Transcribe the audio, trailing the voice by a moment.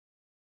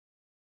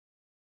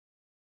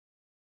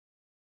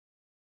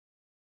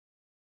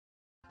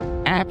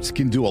Apps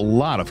can do a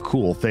lot of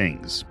cool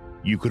things.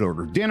 You could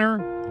order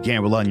dinner,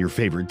 gamble on your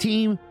favorite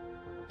team,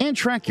 and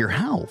track your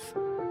health.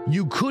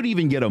 You could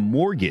even get a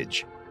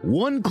mortgage.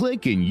 One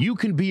click and you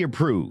can be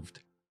approved.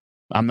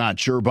 I'm not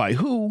sure by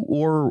who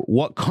or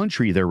what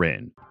country they're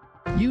in.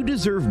 You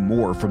deserve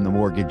more from the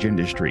mortgage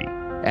industry.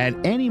 At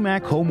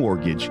AnyMac Home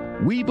Mortgage,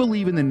 we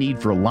believe in the need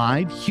for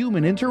live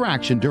human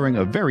interaction during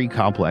a very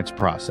complex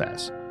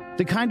process.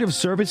 The kind of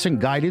service and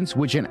guidance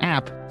which an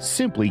app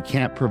simply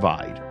can't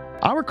provide.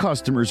 Our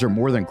customers are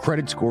more than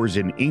credit scores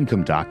and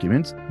income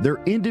documents.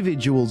 They're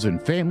individuals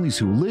and families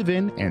who live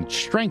in and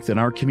strengthen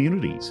our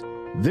communities.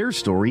 Their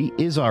story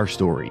is our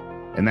story,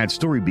 and that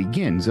story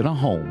begins in a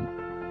home.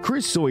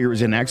 Chris Sawyer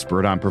is an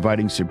expert on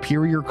providing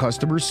superior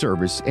customer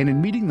service and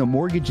in meeting the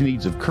mortgage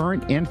needs of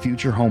current and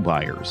future home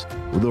buyers.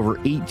 With over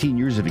 18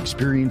 years of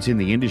experience in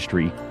the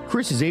industry,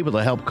 Chris is able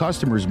to help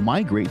customers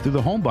migrate through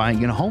the home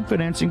buying and home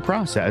financing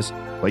process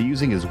by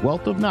using his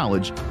wealth of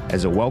knowledge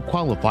as a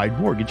well-qualified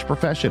mortgage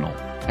professional.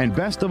 And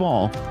best of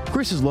all,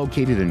 Chris is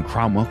located in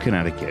Cromwell,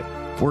 Connecticut,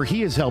 where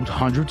he has helped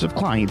hundreds of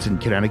clients in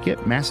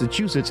Connecticut,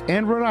 Massachusetts,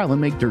 and Rhode Island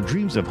make their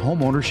dreams of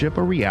home ownership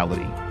a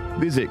reality.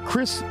 Visit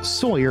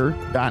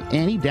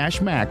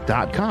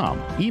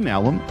chrissawyer.any-mac.com.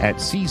 Email him at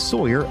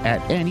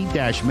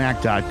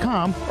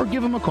csawyer@any-mac.com or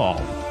give him a call,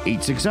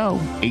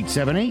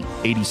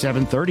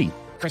 860-878-8730.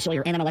 Chris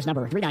Sawyer, NMLS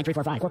number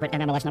 39345, corporate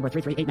NMLS number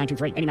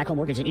 338923. AnyMac Home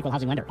Mortgage is an equal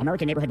housing lender.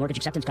 American Neighborhood Mortgage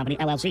Acceptance Company,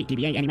 LLC.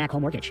 DBA AnyMac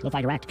Home Mortgage.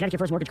 LoFi Direct. Connecticut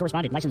First Mortgage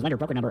Correspondent. License lender.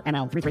 Broker number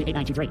ML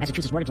 338923.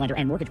 Massachusetts Mortgage Lender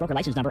and Mortgage Broker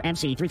License number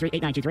MC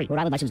 338923. Rhode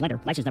Island License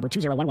Lender. License number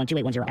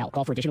 201128110L.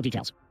 Call for additional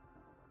details.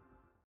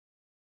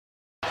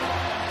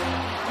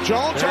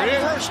 Jones on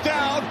first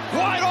down,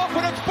 wide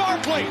open, it's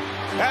Barkley,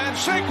 and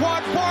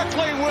Saquon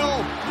Barkley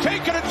will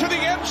take it into the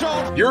end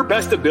zone. Your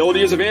best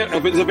ability is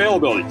his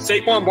availability.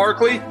 Saquon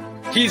Barkley,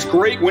 he's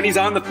great when he's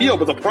on the field,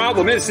 but the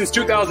problem is since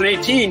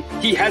 2018,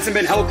 he hasn't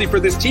been healthy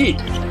for this team.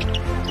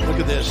 Look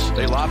at this,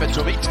 they lob it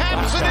to him, he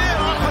taps it in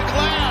off the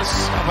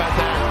glass. How about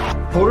that?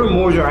 Porter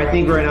Moser, I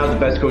think right now is the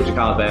best coach of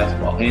college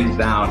basketball, hands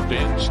down.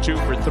 Fins 2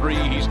 for 3,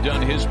 he's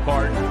done his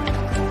part.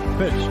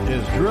 Pitch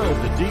is drilled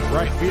to deep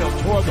right field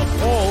toward the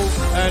pole,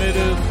 and it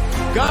is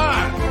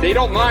gone. They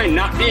don't mind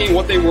not being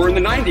what they were in the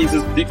 90s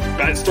as the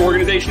best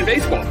organization in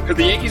baseball, because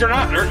the Yankees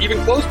aren't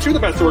even close to the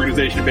best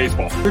organization in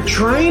baseball. You're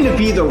trying to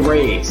be the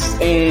Rays,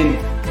 and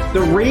the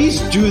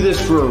Rays do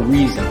this for a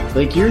reason.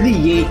 Like, you're the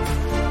Yankees.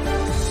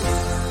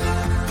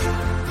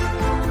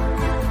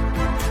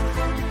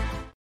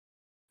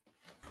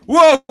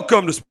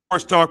 Welcome to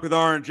Sports Talk with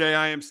R&J.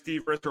 I am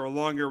Steve Rister,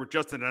 along here with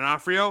Justin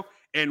D'Onofrio,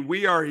 and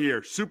we are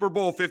here. Super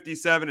Bowl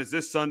 57 is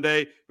this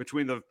Sunday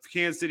between the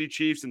Kansas City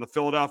Chiefs and the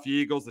Philadelphia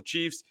Eagles. The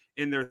Chiefs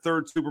in their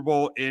third Super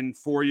Bowl in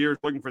 4 years,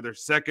 looking for their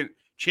second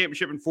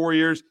championship in 4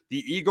 years.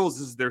 The Eagles,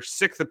 this is their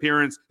sixth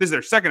appearance. This is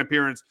their second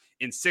appearance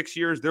in 6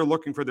 years. They're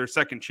looking for their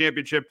second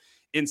championship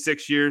in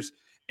 6 years.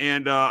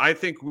 And I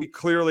think we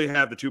clearly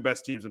have the two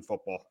best teams in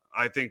football.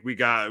 I think we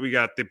got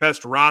the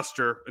best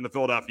roster in the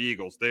Philadelphia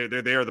Eagles.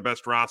 They are the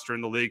best roster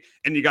in the league,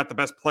 and you got the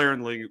best player in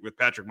the league with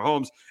Patrick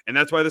Mahomes. And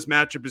that's why this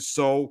matchup is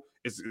so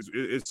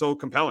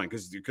compelling,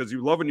 because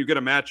you love when you get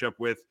a matchup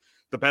with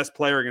the best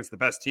player against the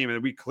best team,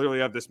 and we clearly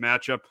have this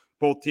matchup.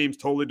 Both teams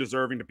totally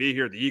deserving to be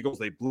here. The Eagles,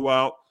 they blew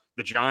out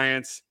the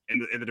Giants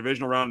in the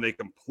divisional round. They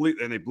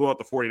blew out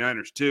the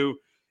 49ers too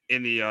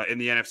in the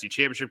NFC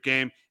Championship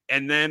game.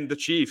 And then the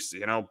Chiefs,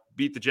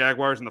 beat the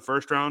Jaguars in the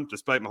first round,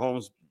 despite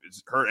Mahomes'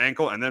 hurt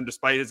ankle, and then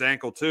despite his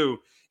ankle too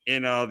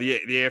in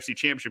the AFC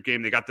Championship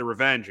game, they got their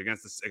revenge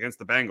against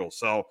the Bengals.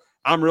 So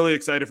I'm really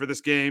excited for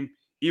this game.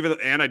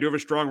 And I do have a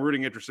strong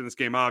rooting interest in this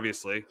game,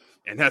 obviously,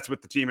 and that's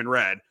with the team in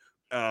red.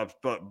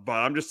 But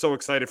I'm just so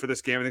excited for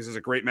this game. I think this is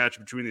a great match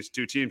between these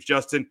two teams.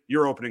 Justin,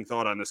 your opening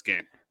thought on this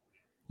game?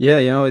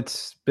 Yeah,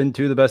 it's been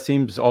two of the best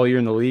teams all year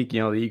in the league.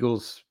 The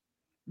Eagles,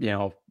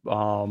 when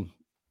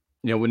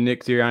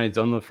Nick Sirianni's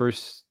done the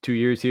first 2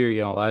 years here,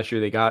 last year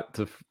they got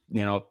to the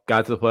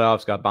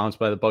playoffs, got bounced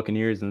by the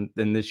Buccaneers, and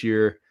then this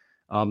year,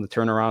 the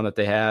turnaround that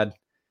they had,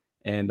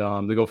 and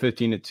they go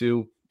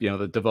 15-2.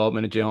 The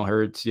development of Jalen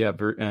Hurts, and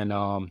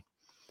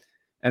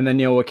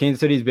then what Kansas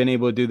City's been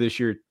able to do this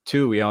year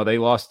too. They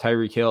lost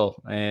Tyreek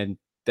Hill, and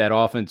that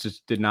offense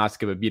just did not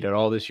skip a beat at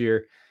all this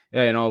year.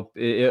 Yeah,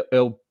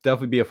 it'll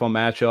definitely be a fun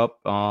matchup.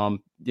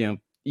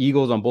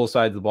 Eagles on both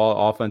sides of the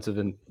ball, offensive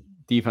and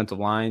defensive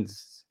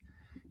lines.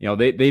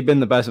 They've been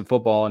the best in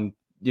football, and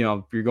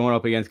if you're going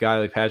up against a guy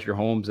like Patrick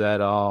Mahomes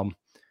that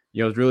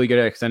is really good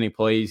at extending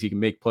plays, he can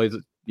make plays.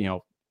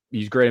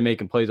 He's great at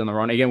making plays on the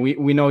run. Again,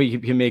 we know he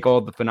can make all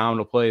the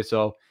phenomenal plays,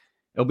 so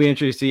it'll be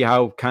interesting to see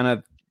how kind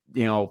of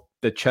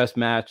the chess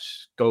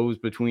match goes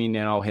between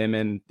him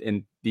and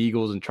the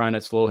Eagles and trying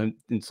to slowing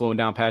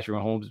down Patrick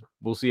Mahomes.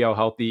 We'll see how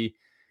healthy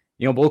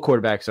both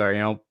quarterbacks are.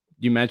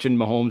 You mentioned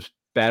Mahomes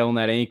battling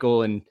that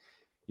ankle, and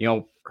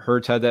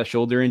Hurts had that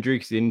shoulder injury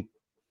because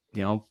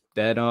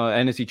that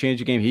NFC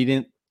Championship game, he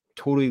didn't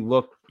totally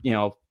look,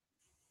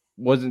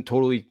 wasn't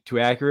totally too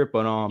accurate,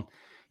 but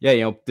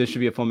this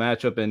should be a fun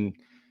matchup. And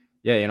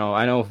Yeah,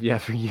 I know. Yeah,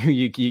 for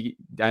you,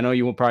 I know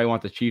you will probably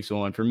want the Chiefs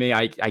one. For me,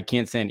 I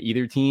can't stand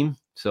either team,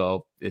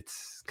 so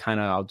it's kind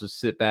of I'll just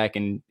sit back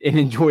and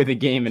enjoy the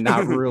game and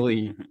not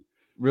really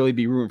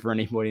be rooting for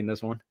anybody in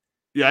this one.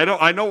 Yeah,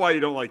 I know why you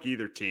don't like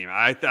either team.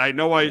 I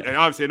know why. And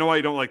obviously, I know why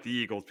you don't like the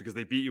Eagles because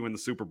they beat you in the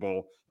Super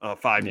Bowl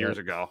 5 years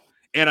ago.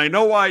 And I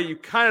know why you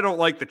kind of don't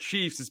like the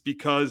Chiefs is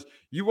because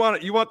you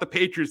want the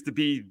Patriots to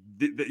be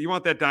you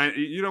want that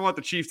you don't want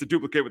the Chiefs to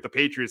duplicate what the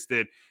Patriots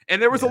did.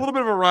 And there was a little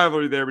bit of a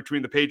rivalry there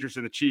between the Patriots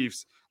and the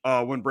Chiefs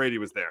when Brady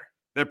was there.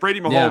 That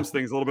Brady Mahomes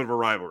thing is a little bit of a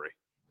rivalry.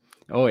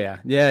 Oh yeah,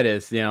 it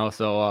is.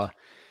 So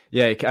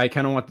I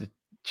kind of want the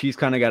Chiefs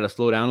kind of got to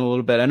slow down a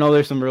little bit. I know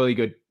there's some really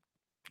good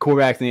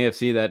quarterbacks in the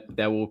AFC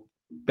that will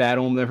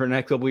battle them there for the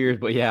next couple of years,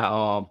 but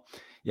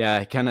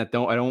I kind of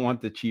don't. I don't want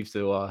the Chiefs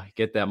to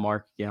get that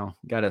mark.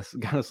 Gotta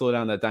slow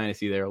down that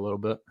dynasty there a little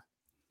bit.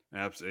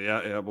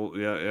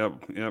 Absolutely.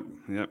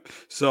 Yep.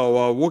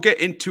 So we'll get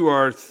into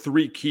our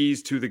 3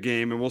 keys to the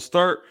game, and we'll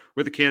start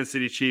with the Kansas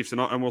City Chiefs,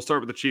 and we'll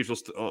start with the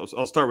Chiefs.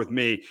 I'll start with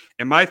me,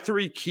 and my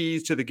 3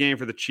 keys to the game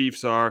for the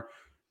Chiefs are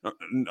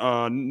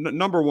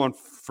number 1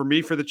 for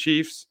me for the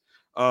Chiefs.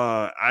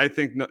 I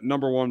think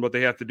number 1, what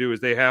they have to do is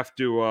they have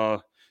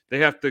to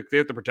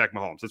protect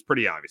Mahomes. It's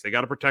pretty obvious. They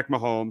got to protect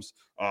Mahomes.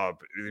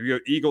 The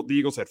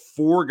Eagles had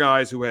 4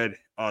 guys who had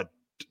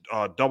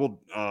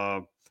double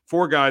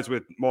 4 guys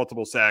with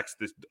multiple sacks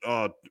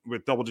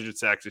with double-digit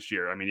sacks this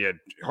year. I mean, you had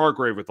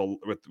Hargrave with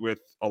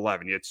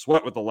 11. You had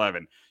Sweat with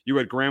 11. You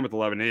had Graham with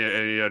 11,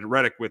 and you had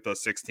Reddick with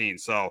 16.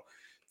 So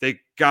they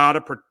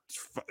gotta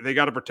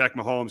protect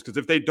Mahomes, because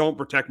if they don't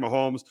protect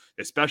Mahomes,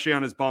 especially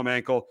on his bum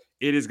ankle,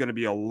 it is going to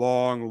be a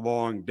long,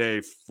 long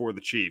day for the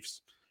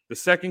Chiefs. The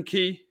second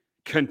key: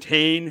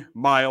 contain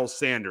Miles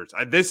Sanders.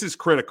 This is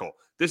critical.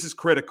 They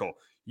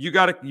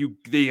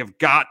have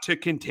got to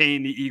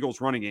contain the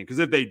Eagles running game, because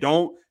if they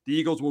don't, the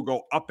Eagles will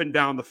go up and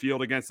down the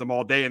field against them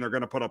all day, and they're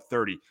going to put up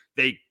 30.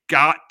 They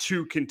got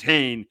to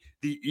contain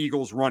the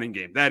Eagles running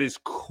game. That is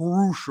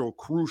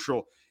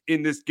crucial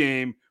in this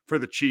game for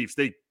the Chiefs.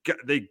 They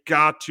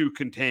got to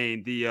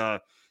contain the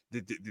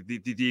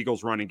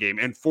Eagles running game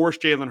and force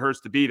Jalen Hurts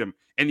to beat him.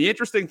 And the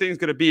interesting thing is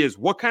going to be is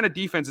what kind of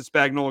defense is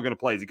Spagnuolo going to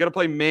play? Is he going to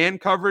play man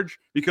coverage?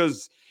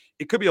 Because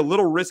it could be a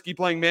little risky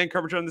playing man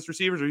coverage on this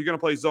receivers, or are you going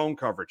to play zone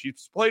coverage?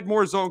 He's played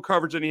more zone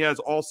coverage than he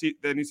has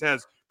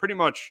pretty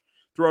much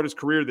throughout his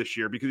career this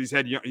year, because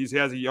he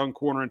has a young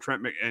corner in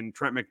Trent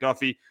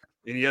McDuffie,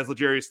 and he has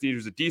L'Jarius Sneed,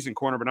 who's a decent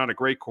corner but not a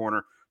great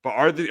corner. But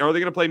are they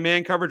going to play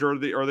man coverage, or are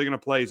they going to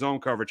play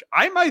zone coverage?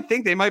 I might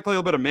think they might play a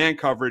little bit of man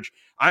coverage.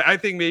 I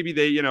think maybe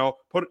they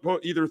put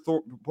either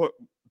put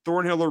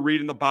Thornhill or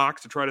Reed in the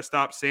box to try to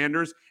stop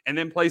Sanders, and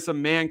then play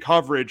some man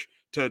coverage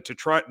to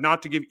try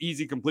not to give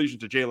easy completion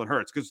to Jalen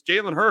Hurts. Because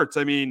Jalen Hurts,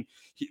 I mean,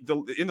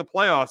 in the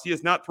playoffs, he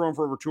has not thrown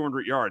for over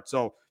 200 yards.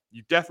 So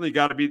you definitely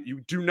got to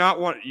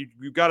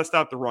you've got to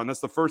stop the run.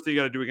 That's the first thing you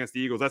got to do against the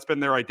Eagles. That's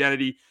been their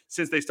identity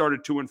since they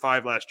started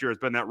 2-5 last year.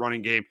 It's been that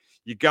running game.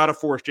 You got to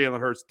force Jalen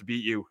Hurts to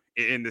beat you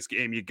in this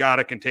game. You got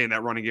to contain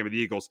that running game of the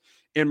Eagles.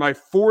 And my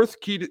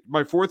third key to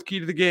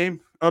the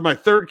game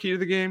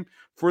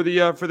for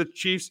the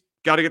Chiefs,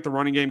 got to get the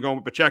running game going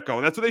with Pacheco.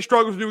 And that's what they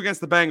struggled to do against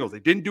the Bengals. They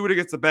didn't do it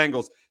against the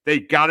Bengals. They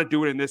got to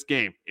do it in this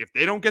game. If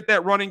they don't get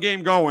that running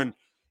game going,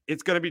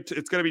 it's gonna be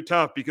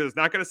tough, because it's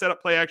not gonna set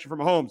up play action for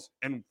Mahomes.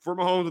 And for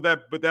Mahomes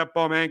with that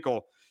bum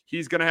ankle,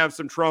 he's gonna have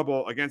some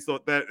trouble against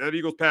that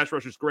Eagles pass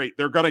rush is great.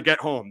 They're gonna get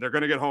home.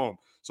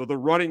 So the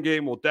running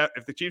game will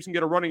if the Chiefs can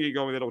get a running game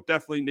going, it'll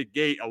definitely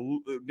negate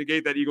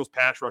that Eagles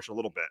pass rush a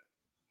little bit.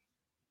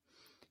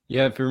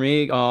 Yeah, for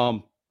me,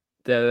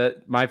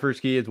 my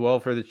first key as well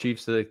for the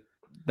Chiefs to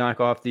knock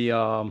off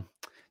the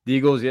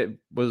Eagles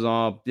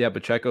was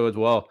Pacheco as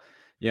well.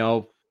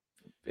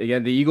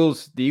 Again, the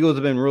Eagles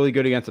have been really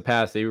good against the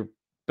pass. They were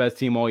best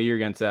team all year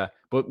against that.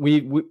 But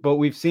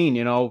we've seen,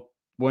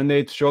 when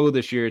they struggle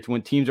this year, it's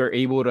when teams are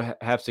able to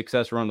have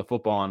success around the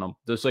football on them,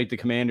 just like the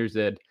Commanders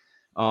did.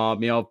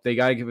 They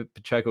got to give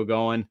Pacheco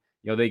going.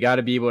 They got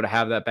to be able to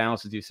have that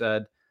balance, as you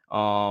said,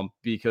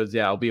 because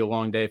it'll be a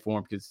long day for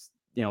them. Because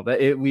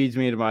that it leads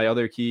me to my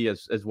other key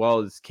as well,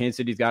 as Kansas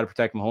City's got to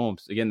protect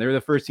Mahomes. Again, they're the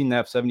first team to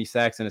have 70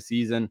 sacks in a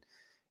season.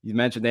 You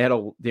mentioned they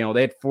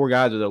had 4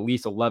 guys with at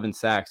least 11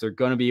 sacks. They're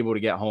going to be able to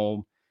get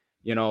home,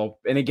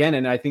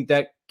 and I think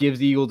that gives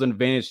the Eagles an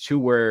advantage too,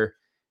 where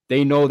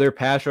they know their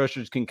pass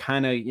rushers can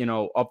kind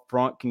of, up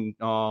front can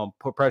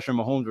put pressure on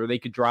Mahomes, where they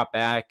could drop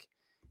back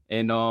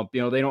and, they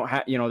don't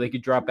have, they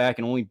could drop back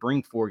and only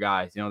bring 4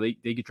 guys,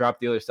 they could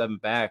drop the other 7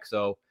 back.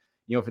 So,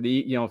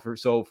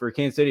 for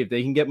Kansas City, if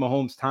they can get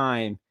Mahomes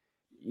time,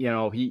 he's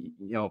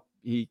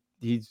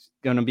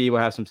going to be able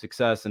to have some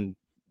success, and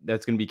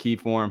that's going to be key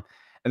for him.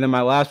 And then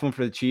my last one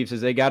for the Chiefs is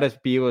they got to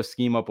be able to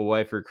scheme up a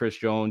way for Chris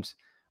Jones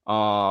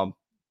to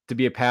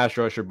be a pass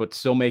rusher, but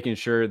still making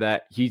sure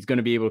that he's going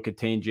to be able to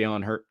contain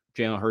Jalen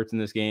Hurts in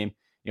this game.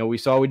 We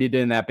saw what he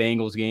did in that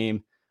Bengals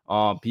game.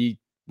 He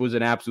was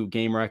an absolute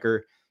game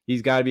wrecker.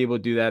 He's got to be able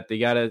to do that. They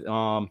got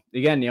to,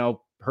 again,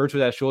 Hurts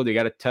with that shoulder, they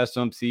got to test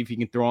him, see if he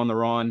can throw on the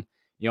run.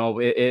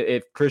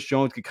 If Chris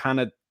Jones could kind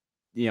of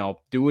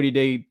do what he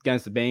did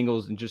against the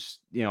Bengals and just,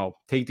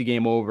 take the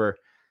game over,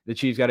 the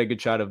Chiefs got a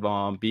good shot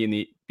of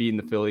beating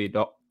the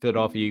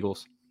Philadelphia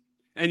Eagles.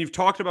 And you've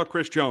talked about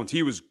Chris Jones.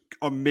 He was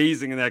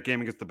amazing in that game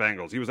against the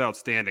Bengals. He was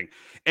outstanding.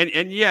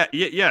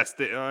 Yes,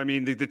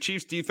 the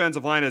Chiefs'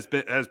 defensive line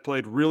has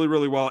played really,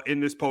 really well in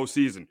this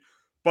postseason.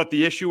 But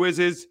the issue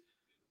is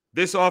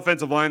this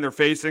offensive line they're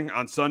facing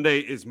on Sunday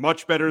is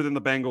much better than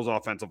the Bengals'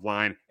 offensive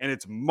line, and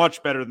it's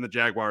much better than the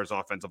Jaguars'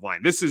 offensive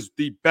line. This is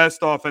the best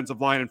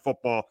offensive line in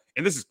football,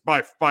 and this is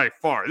by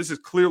far. This is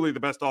clearly the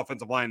best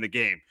offensive line in the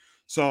game.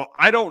 So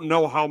I don't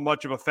know how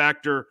much of a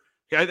factor.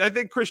 I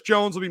think Chris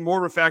Jones will be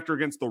more of a factor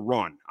against the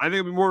run. I think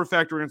it'll be more of a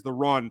factor against the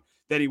run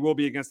than he will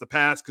be against the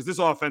pass because this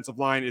offensive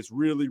line is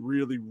really,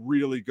 really,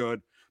 really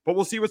good. But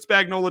we'll see what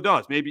Spagnuolo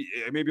does. Maybe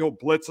he'll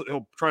blitz.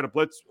 He'll try to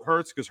blitz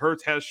Hurts because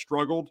Hurts has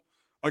struggled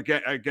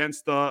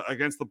against the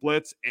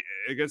blitz,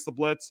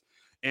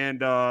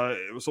 and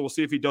so we'll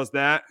see if he does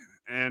that.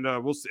 And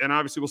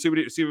obviously we'll see what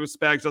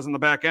Spags does in the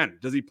back end.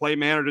 Does he play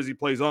man or does he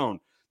play zone?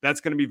 That's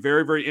going to be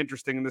very, very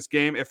interesting in this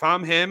game. If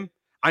I'm him,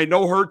 I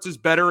know Hurts is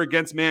better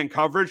against man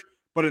coverage.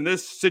 But in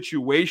this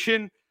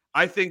situation,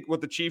 I think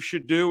what the Chiefs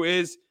should do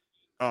is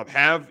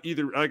have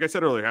either, like I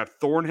said earlier, have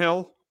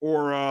Thornhill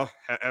or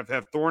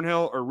have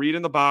Thornhill or Reed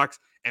in the box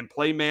and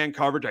play man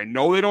coverage. I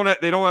know they don't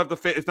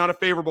have it's not a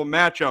favorable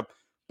matchup,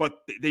 but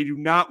they do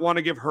not want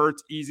to give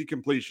Hurts easy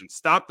completions.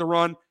 Stop the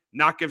run,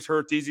 not give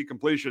Hurts easy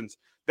completions.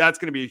 That's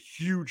going to be a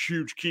huge,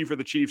 huge key for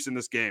the Chiefs in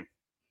this game.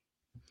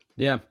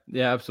 Yeah,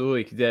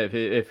 absolutely. Yeah,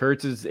 if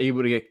Hurts is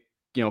able to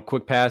get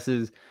quick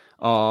passes,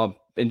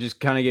 and just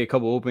kind of get a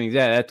couple openings.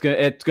 Yeah,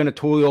 it's gonna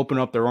totally open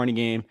up the running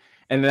game,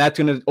 and that's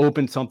gonna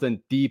open something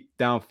deep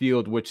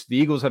downfield, which the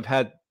Eagles have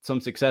had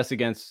some success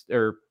against,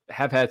 or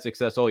have had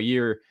success all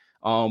year,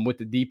 with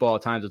the deep ball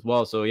at times as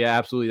well. So yeah,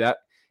 absolutely. That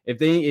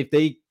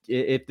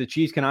if the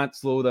Chiefs cannot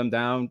slow them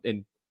down,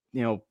 and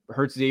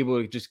Hurts is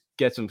able to just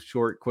get some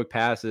short, quick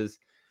passes,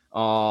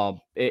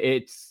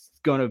 it's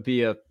gonna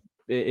be a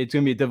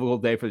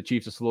difficult day for the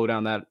Chiefs to slow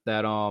down that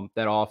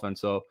offense.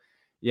 So.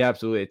 Yeah,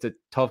 absolutely. It's a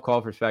tough call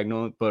for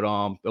Spagnuolo, but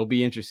it'll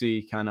be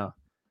interesting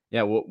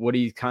what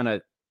he's kind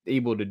of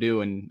able to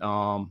do, and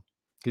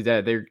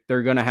because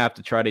they're gonna have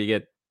to try to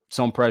get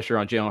some pressure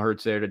on Jalen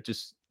Hurts there to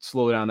just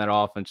slow down that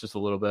offense just a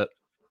little bit.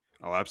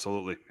 Oh,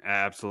 absolutely.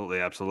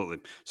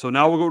 So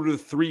now we'll go to the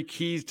 3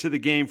 keys to the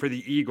game for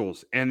the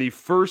Eagles. And the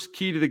first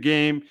key to the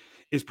game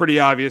is pretty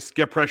obvious.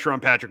 Get pressure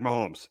on Patrick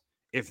Mahomes.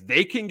 If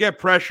they can get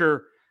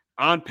pressure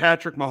on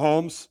Patrick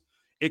Mahomes,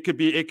 it could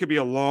be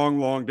a long,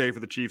 long day for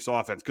the Chiefs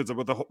offense because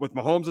with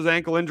Mahomes'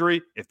 ankle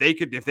injury, if they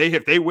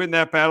win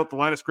that battle at the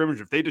line of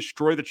scrimmage, if they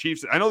destroy the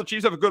Chiefs, I know the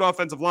Chiefs have a good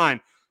offensive line,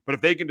 but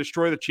if they can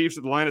destroy the Chiefs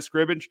at the line of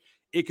scrimmage,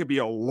 it could be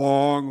a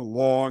long,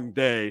 long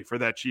day for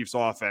that Chiefs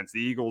offense. The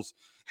Eagles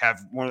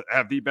have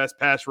the best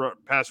pass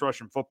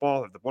rush in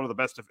football, have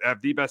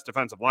the best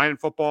defensive line in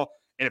football,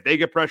 and if they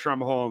get pressure on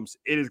Mahomes,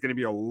 it is going to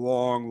be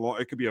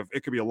it could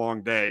be a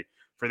long day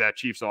for that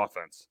Chiefs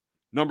offense.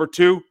 Number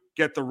 2.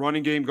 Get the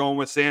running game going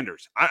with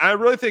Sanders. I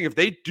really think if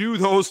they do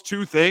those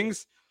 2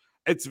 things,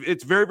 it's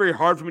very, very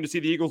hard for me to see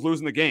the Eagles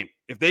losing the game.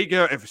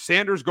 If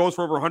Sanders goes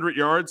for over 100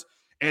 yards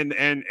and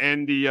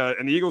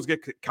the Eagles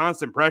get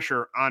constant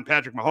pressure on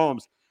Patrick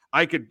Mahomes,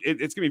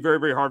 it's gonna be very,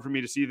 very hard for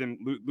me to see them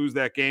lose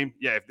that game.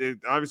 Yeah,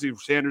 obviously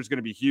Sanders is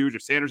gonna be huge.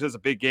 If Sanders has a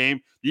big game,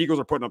 the Eagles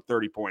are putting up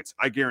 30 points.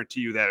 I guarantee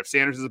you that. If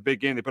Sanders has a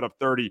big game, they put up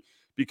 30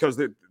 because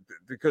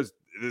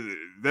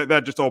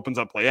that just opens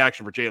up play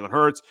action for Jalen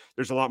Hurts.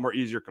 There's a lot more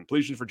easier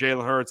completions for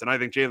Jalen Hurts, and I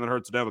think Jalen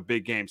Hurts would have a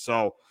big game.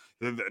 So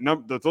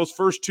those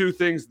first 2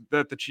 things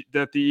that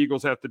the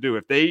Eagles have to do,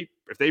 if they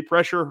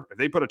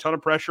put a ton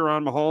of pressure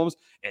on Mahomes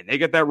and they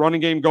get that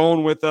running game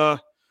going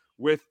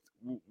with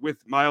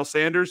Miles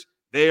Sanders,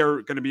 they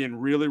are going to be in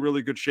really,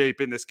 really good shape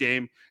in this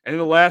game. And then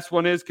the last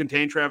one is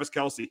contain Travis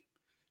Kelce.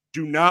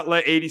 Do not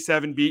let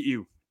 87 beat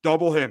you.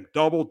 Double him.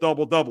 Double.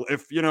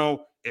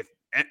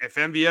 If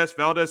MVS,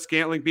 Valdez,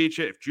 Scantling beat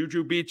you, if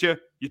Juju beat you,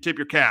 you tip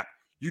your cap.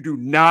 You do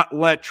not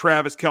let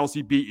Travis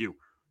Kelce beat you.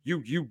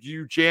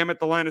 You jam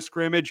at the line of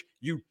scrimmage.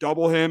 You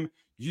double him.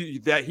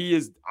 He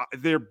is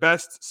their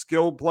best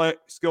skill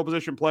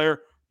position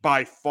player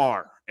by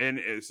far. And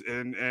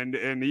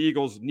the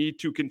Eagles need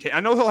to contain.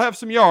 I know he'll have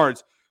some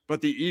yards, but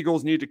the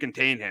Eagles need to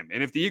contain him.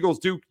 And if the Eagles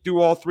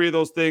do all 3 of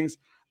those things,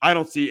 I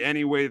don't see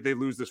any way they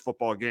lose this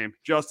football game.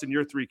 Justin,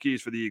 your 3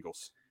 keys for the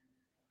Eagles.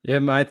 Yeah,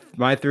 my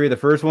 3. The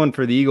first one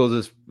for the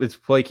Eagles is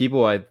play keep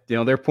away.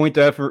 Their point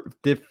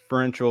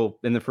differential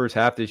in the first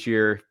half this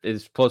year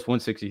is plus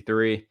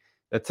 163.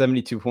 That's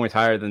 72 points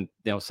higher than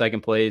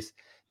second place.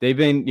 They've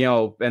been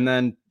and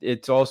then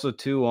it's also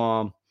too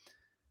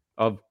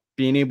of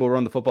being able to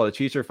run the football. The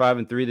Chiefs are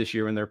 5-3 this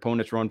year when their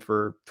opponents run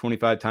for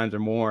 25 times or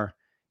more.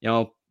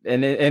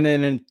 And then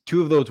in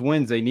 2 of those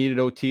wins they needed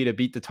OT to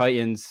beat the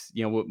Titans.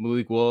 With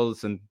Malik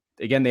Willis, and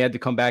again they had to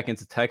come back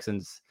against the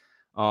Texans.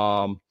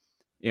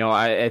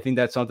 I think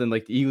that's something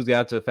like the Eagles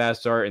got to a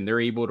fast start and they're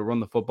able to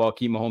run the football,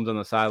 keep Mahomes on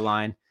the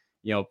sideline.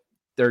 It's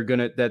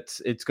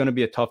going to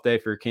be a tough day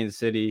for Kansas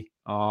City.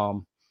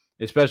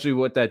 especially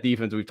with that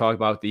defense we've talked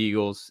about with the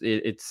Eagles.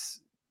 It's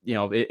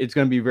going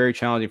to be very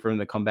challenging for them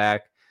to come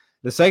back.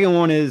 The second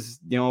one is,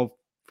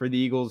 for the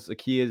Eagles, the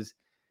key is,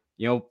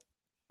 having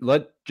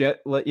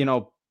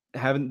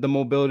the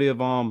mobility of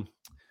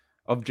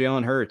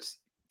Jalen Hurts.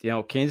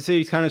 Kansas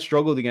City's kind of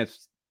struggled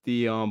against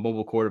the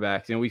mobile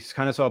quarterbacks. We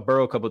kind of saw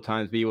Burrow a couple of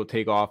times be able to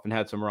take off and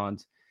had some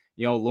runs.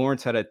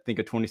 Lawrence had, I think,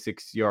 a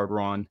 26-yard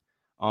run.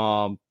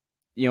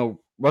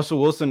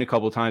 Russell Wilson a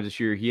couple of times this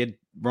year, he had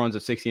runs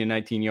of 16 and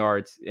 19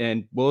 yards,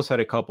 and Willis had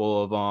a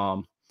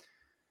couple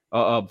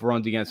of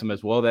runs against him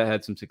as well that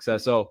had some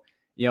success. So,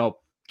 if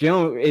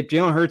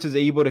Jalen Hurts is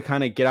able to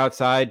kind of get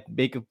outside,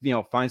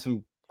 find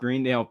some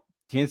green,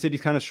 Kansas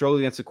City's kind of struggled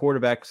against the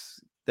quarterbacks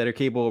that are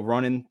capable of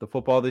running the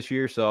football this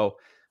year. So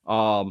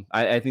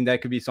I think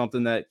that could be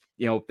something that,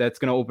 that's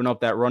going to open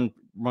up that run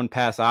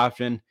pass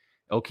option.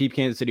 It'll keep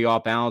Kansas City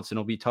off balance, and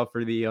it'll be tough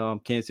for the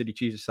Kansas City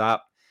Chiefs to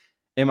stop.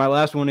 And my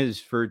last one is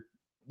for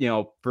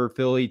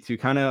Philly to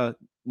kind of,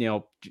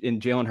 in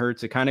Jalen Hurts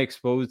to kind of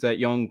expose that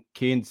young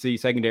Kansas City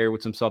secondary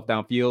with some stuff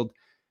downfield.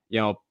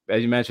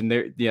 As you mentioned,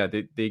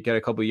 they got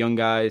a couple of young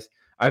guys.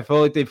 I feel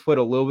like they've put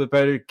a little bit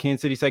better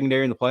Kansas City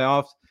secondary in the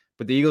playoffs,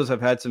 but the Eagles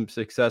have had some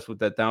success with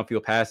that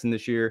downfield passing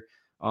this year.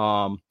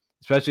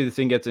 Especially if the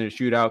thing gets in a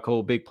shootout, a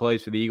couple big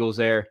plays for the Eagles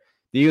there.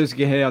 The Eagles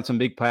can hit on some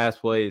big pass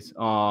plays.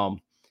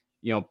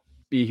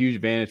 Be a huge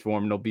advantage for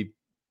them. It'll be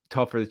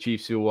tough for the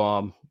Chiefs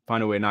to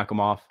find a way to knock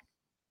them off.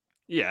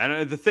 Yeah,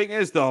 and the thing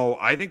is, though,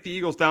 I think the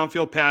Eagles'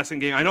 downfield passing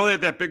game, I know they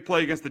had that big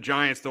play against the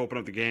Giants to open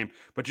up the game,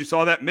 but you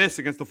saw that miss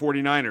against the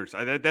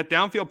 49ers. That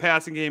downfield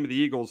passing game of the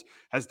Eagles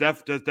has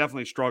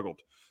definitely struggled.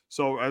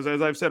 So, as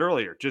I've said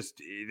earlier,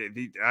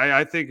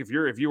 I think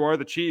if you are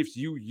the Chiefs,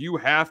 you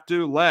have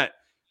to let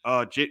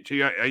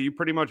you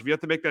pretty much, if you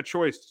have to make that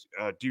choice,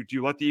 do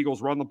you let the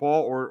Eagles run the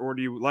ball or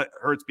do you let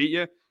Hurts beat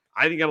you?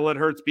 I think you got to let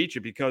Hurts beat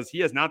you because he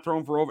has not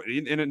thrown for over,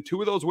 and in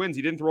two of those wins,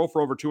 he didn't throw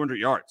for over 200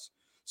 yards.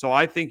 So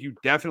I think you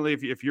definitely,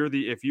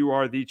 if you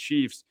are the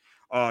Chiefs,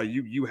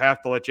 you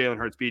have to let Jalen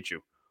Hurts beat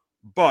you.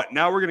 But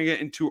now we're going to get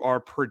into our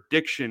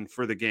prediction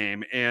for the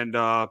game, and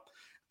I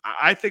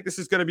think this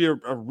is going to be a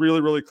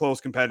really, really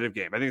close competitive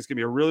game. I think it's going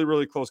to be a really,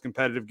 really close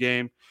competitive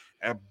game.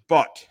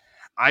 But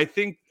I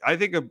think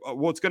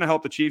what's going to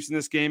help the Chiefs in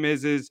this game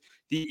is the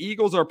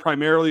Eagles are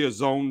primarily a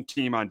zone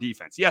team on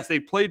defense. Yes, they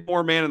played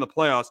more man in the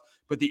playoffs,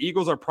 but the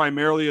Eagles are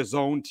primarily a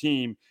zone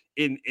team.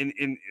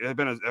 Have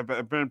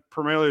been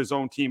primarily a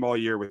zone team all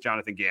year with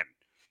Jonathan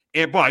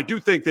Gannon. But I do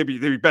think they'd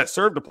be best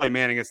served to play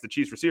man against the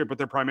Chiefs receiver, but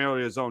they're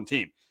primarily a zone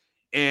team.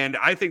 And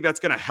I think that's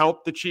going to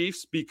help the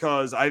Chiefs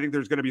because I think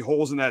there's going to be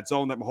holes in that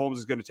zone that Mahomes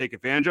is going to take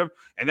advantage of.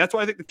 And that's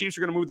why I think the Chiefs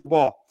are going to move the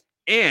ball.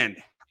 And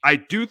I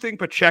do think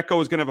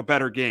Pacheco is going to have a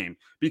better game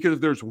because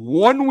if there's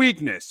one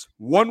weakness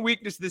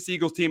to this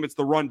Eagles team, it's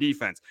the run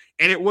defense.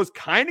 And it was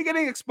kind of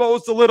getting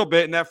exposed a little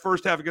bit in that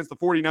first half against the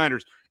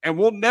 49ers. And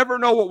we'll never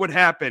know what would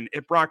happen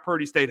if Brock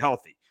Purdy stayed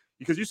healthy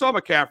because you saw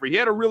McCaffrey. He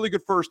had a really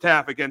good first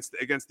half against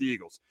the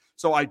Eagles.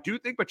 So I do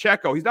think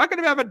Pacheco, he's not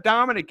going to have a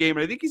dominant game.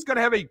 And I think he's going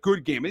to have a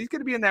good game. He's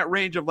going to be in that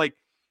range of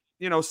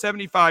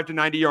 75 to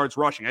 90 yards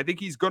rushing. I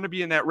think he's going to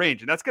be in that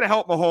range, and that's going to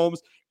help Mahomes.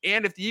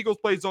 And if the Eagles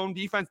play zone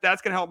defense,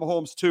 that's going to help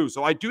Mahomes too.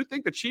 So I do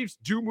think the Chiefs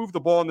do move the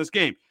ball in this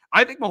game.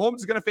 I think Mahomes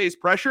is going to face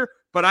pressure,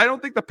 but I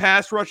don't think the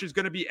pass rush is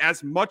going to be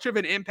as much of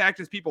an impact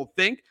as people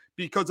think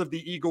because of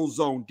the Eagles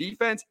zone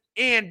defense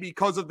and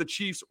because of the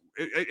Chiefs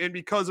and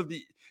because I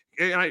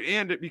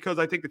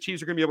think the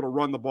Chiefs are going to be able to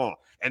run the ball.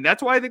 And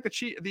that's why I think the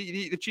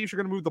Chiefs are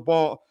going to move the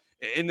ball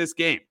in this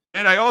game.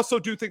 And I also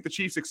do think the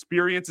Chiefs'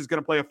 experience is going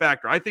to play a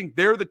factor. I think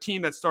they're the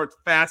team that starts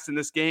fast in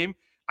this game.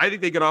 I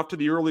think they get off to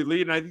the early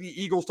lead, and I think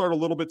the Eagles start a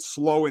little bit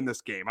slow in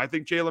this game. I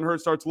think Jalen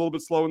Hurts starts a little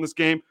bit slow in this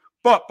game,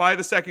 but by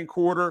the second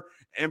quarter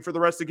and for the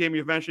rest of the game, he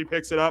eventually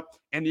picks it up,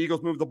 and the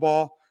Eagles move the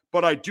ball.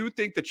 But I do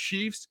think the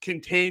Chiefs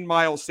contain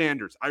Miles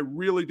Sanders. I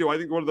really do. I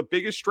think one of the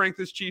biggest strengths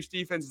of this Chiefs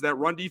defense is that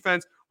run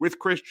defense with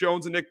Chris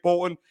Jones and Nick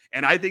Bolton,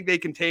 and I think they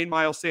contain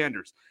Miles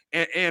Sanders.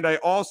 And I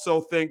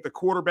also think the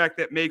quarterback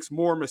that makes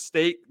more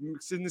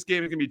mistakes in this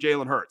game is going to be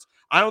Jalen Hurts.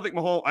 I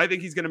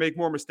think he's going to make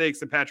more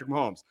mistakes than Patrick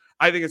Mahomes.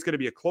 I think it's going to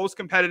be a close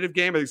competitive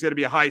game. I think it's going to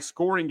be a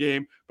high-scoring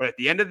game. But at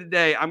the end of the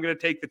day, I'm going to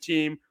take the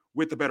team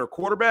with the better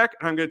quarterback,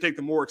 and I'm going to take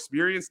the more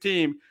experienced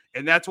team.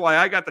 And that's why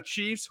I got the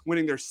Chiefs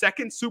winning their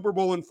second Super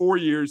Bowl in 4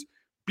 years,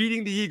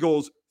 beating the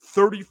Eagles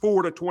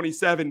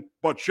 34-27.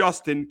 But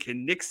Justin,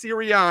 can Nick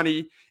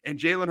Sirianni and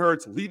Jalen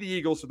Hurts lead the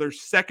Eagles to their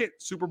second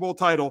Super Bowl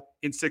title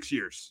in 6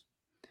 years?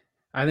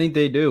 I think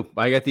they do.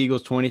 I got the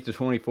Eagles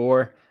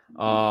 20-24.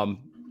 I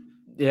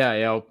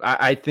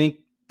think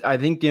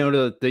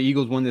the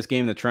Eagles win this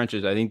game in the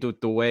trenches. I think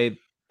the way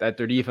that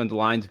their defensive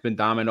line's been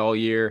dominant all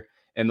year,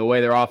 and the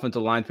way their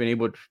offensive line's been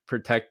able to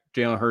protect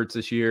Jalen Hurts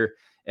this year,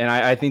 and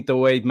I think the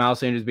way Miles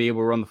Sanders be able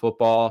to run the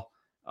football,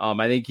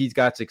 I think he's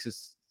got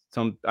success.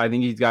 I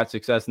think he's got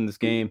success in this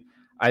game.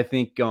 I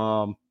think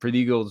for the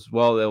Eagles as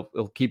well,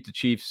 they'll keep the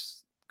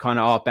Chiefs kind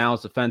of off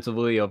balance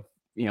defensively of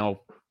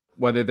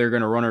whether they're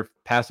going to run or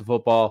pass the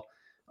football.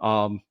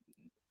 I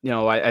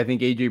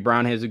think A.J.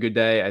 Brown has a good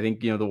day. I think,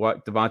 the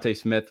Devontae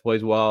Smith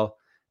plays well.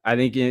 I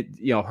think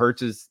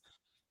Hurts is,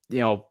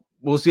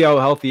 we'll see how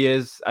healthy he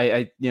is.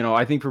 I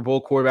think for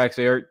both quarterbacks,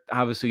 they are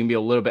obviously going to be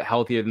a little bit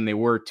healthier than they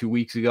were 2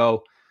 weeks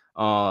ago.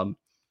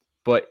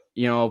 But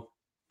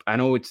I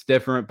know it's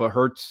different, but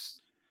Hurts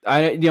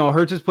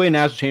has played a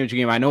national championship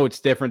game. I know it's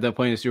different than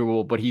playing the Super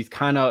Bowl, but he's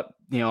kind of,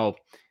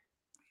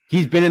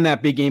 he's been in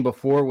that big game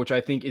before, which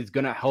I think is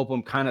going to help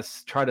him kind of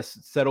try to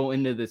settle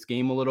into this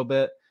game a little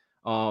bit.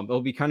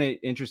 It'll be kind of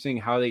interesting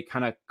how they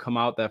kind of come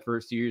out that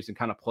first years and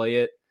kind of play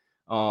it.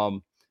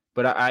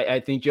 But I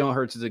think Jalen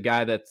Hurts is a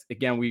guy that's,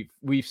 again,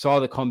 we saw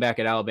the comeback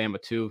at Alabama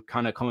too,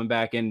 kind of coming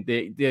back, and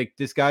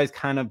this guy's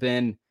kind of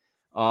been,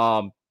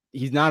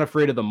 he's not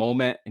afraid of the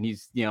moment, and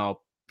he's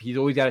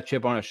always got a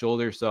chip on his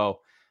shoulder. So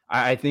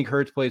I think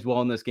Hurts plays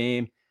well in this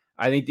game.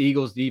 I think the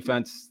Eagles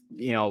defense,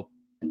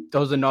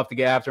 does enough to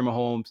get after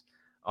Mahomes.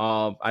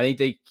 I think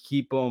they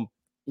keep him,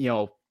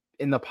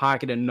 in the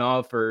pocket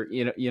enough, or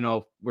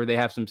where they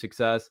have some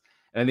success.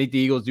 And I think the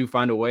Eagles do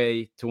find a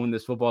way to win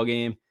this football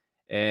game.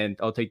 And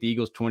I'll take the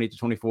Eagles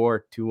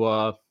 20-24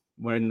 to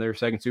win their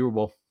second Super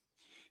Bowl.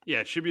 Yeah,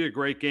 it should be a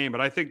great game,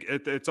 but I think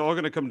it's all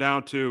going to come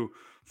down to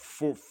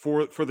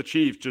for the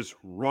Chiefs just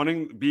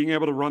being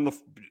able to run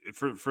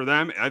for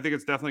them. I think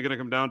it's definitely going to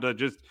come down to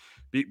just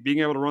being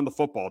able to run the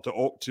football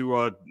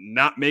to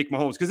not make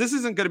Mahomes, because this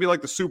isn't going to be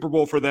like the Super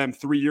Bowl for them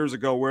 3 years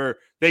ago where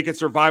they could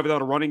survive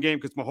without a running game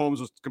because Mahomes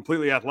was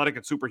completely athletic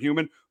and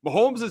superhuman.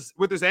 Mahomes is,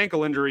 with his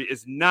ankle injury,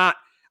 is not.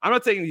 I'm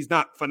not saying he's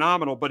not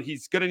phenomenal, but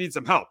he's going to need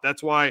some help.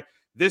 That's why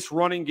this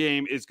running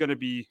game is going to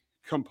be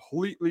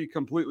completely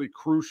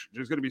crucial.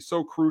 It's going to be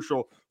so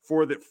crucial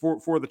for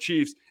the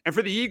Chiefs and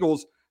for the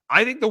Eagles.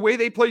 I think the way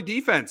they play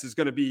defense is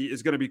going to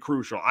be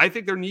crucial. I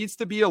think there needs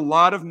to be a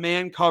lot of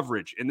man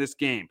coverage in this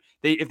game.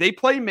 If they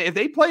play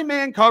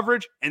man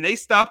coverage and they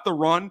stop the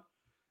run,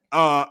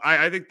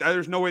 I think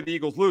there's no way the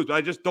Eagles lose.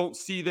 I just don't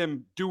see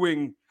them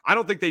doing. I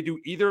don't think they do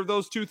either of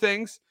those two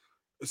things.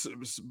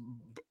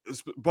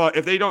 But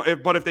if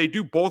they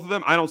do both of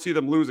them, I don't see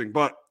them losing.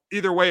 But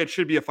either way, it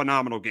should be a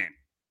phenomenal game.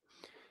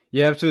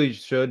 Yeah, absolutely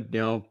should.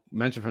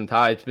 Mention from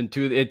Ty,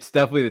 it's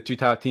definitely the two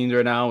top teams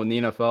right now in the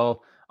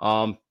NFL.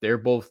 They're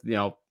both,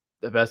 the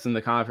best in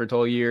the conference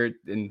all year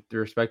in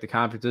their respective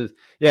conferences.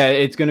 Yeah,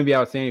 it's going to be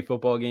an outstanding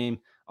football game.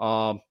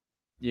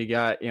 You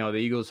got, the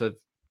Eagles have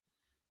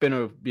been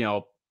a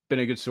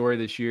good story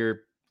this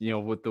year,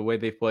 with the way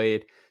they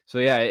played. So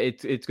yeah,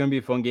 it's going to be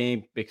a fun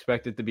game.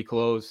 Expect it to be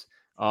close.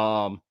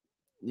 And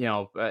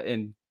it'll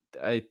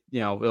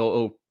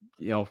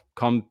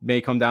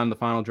may come down to the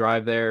final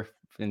drive there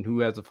and who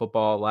has the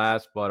football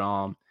last. But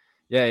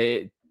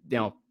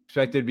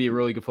expect it to be a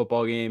really good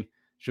football game.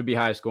 Should be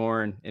high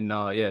scoring, and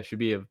should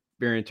be a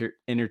very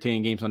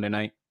entertaining game Sunday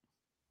night.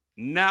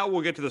 Now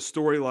we'll get to the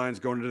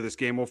storylines going into this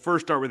game. We'll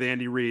first start with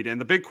Andy Reid,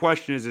 and the big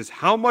question is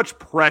how much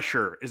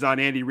pressure is on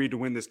Andy Reid to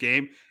win this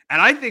game?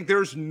 And I think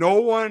there's no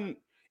one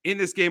in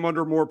this game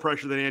under more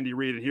pressure than Andy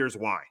Reid, and here's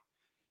why.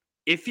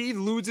 If he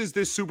loses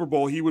this Super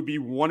Bowl, he would be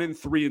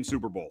 1-3 in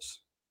Super Bowls.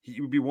 He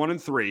would be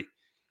 1-3,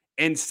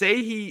 and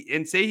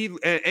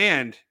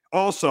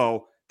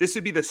also this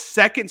would be the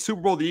second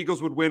Super Bowl the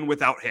Eagles would win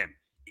without him.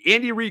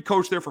 Andy Reid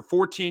coached there for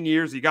 14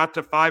 years. He got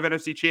to 5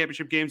 NFC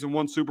championship games and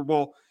 1 Super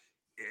Bowl,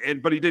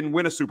 but he didn't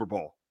win a Super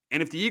Bowl.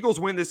 And if the Eagles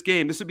win this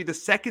game, this would be the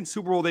second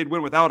Super Bowl they'd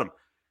win without him.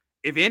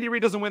 If Andy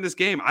Reid doesn't win this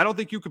game, I don't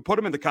think you could put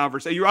him in the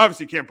conversation. You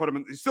obviously can't put him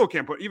in. You still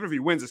can't put, even if he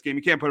wins this game,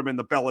 you can't put him in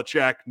the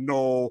Belichick,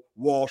 Noel,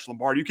 Walsh,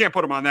 Lombardi. You can't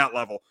put him on that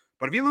level.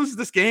 But if he loses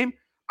this game,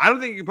 I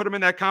don't think you can put him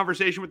in that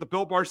conversation with the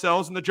Bill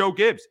Parcells and the Joe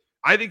Gibbs.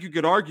 I think you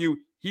could argue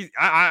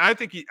I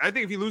think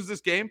if he loses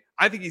this game,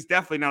 I think he's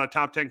definitely not a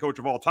top 10 coach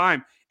of all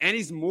time. And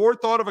he's more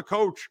thought of a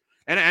coach.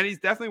 And he's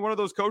definitely one of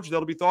those coaches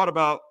that'll be thought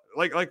about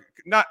like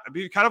not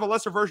be kind of a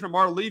lesser version of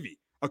Mark Levy,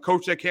 a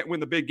coach that can't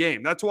win the big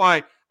game. That's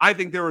why I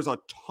think there is a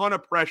ton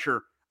of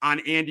pressure on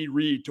Andy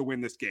Reid to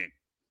win this game.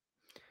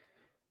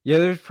 Yeah,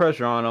 there's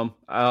pressure on him.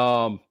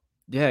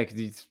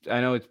 Because I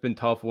know it's been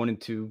tough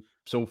 1-2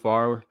 so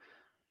far.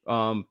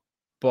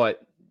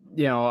 But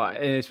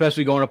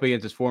especially going up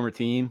against his former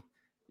team,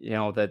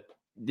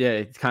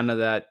 it's kind of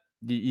that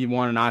you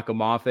want to knock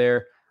him off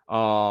there.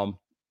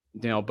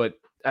 But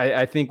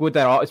I think with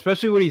that,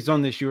 especially what he's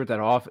done this year with that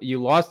off,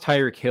 you lost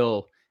Tyreek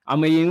Hill. I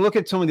mean, you look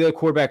at some of the other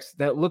quarterbacks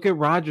look at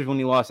Rodgers when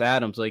he lost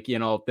Adams,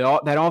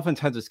 that offense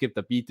has to skip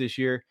the beat this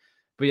year.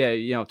 But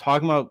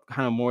talking about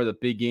kind of more the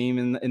big game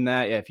in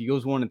that, if he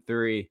goes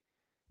 1-3,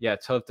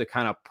 it's tough to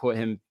kind of put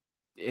him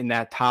in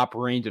that top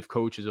range of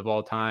coaches of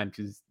all time.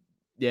 Because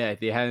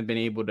they haven't been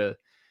able to,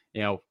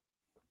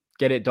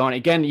 get it done.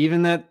 Again,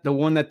 even the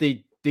one that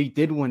they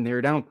did when they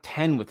were down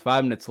 10 with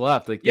 5 minutes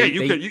left.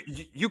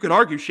 You could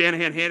argue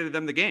Shanahan handed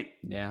them the game.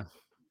 Yeah,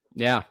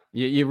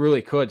 you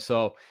really could.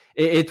 So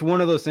it's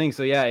one of those things.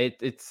 So I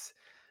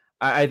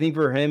think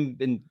for him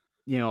and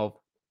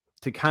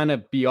to kind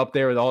of be up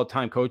there with all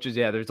time coaches,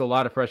 there's a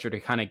lot of pressure to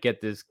kind of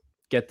get this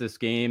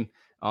game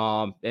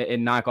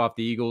and knock off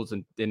the Eagles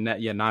and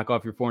knock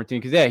off your foreign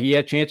team. Because he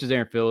had chances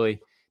there in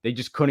Philly. They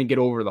just couldn't get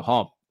over the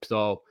hump.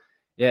 So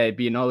it'd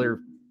be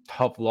another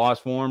tough loss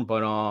for him.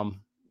 But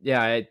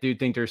yeah, I do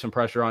think there's some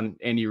pressure on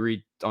Andy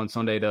Reid on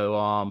Sunday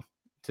to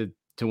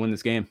win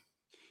this game.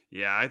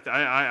 Yeah,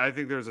 I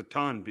think there's a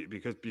ton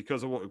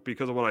because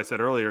of what I said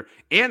earlier,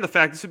 and the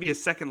fact this would be a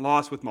second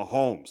loss with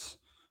Mahomes.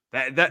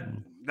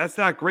 That's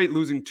not great,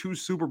 losing 2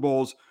 Super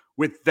Bowls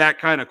with that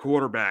kind of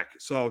quarterback.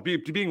 So being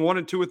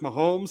 1-2 with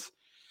Mahomes,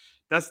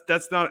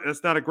 that's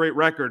not a great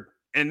record.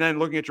 And then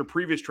looking at your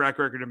previous track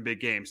record in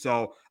big games.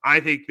 So I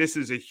think this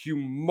is a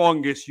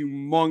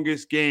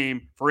humongous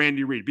game for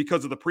Andy Reid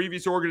because of the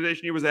previous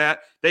organization he was at.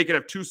 They could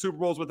have 2 Super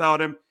Bowls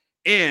without him,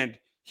 and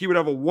he would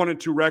have a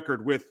 1-2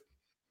 record with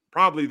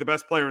probably the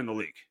best player in the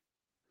league.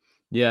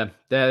 Yeah,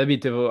 that'd be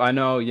difficult. I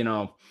know,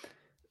 I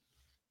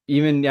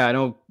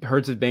know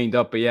Hurts is banged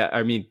up, but yeah,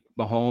 I mean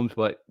Mahomes,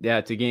 but yeah,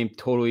 it's a game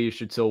totally you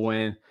should still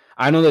win.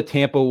 I know that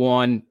Tampa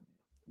won.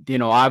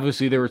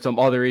 Obviously there were some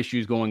other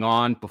issues going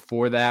on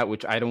before that,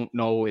 which I don't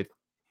know if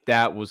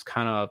that was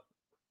kind of,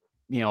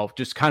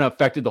 just kind of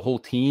affected the whole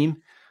team.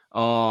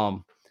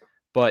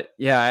 But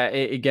yeah,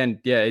 it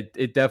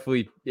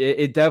definitely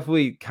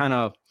kind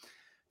of,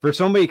 for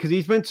somebody, because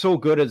he's been so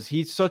good,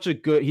 he's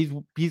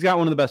got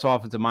one of the best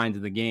offensive minds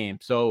in the game.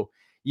 So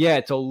yeah,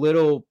 it's a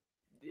little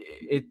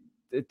weird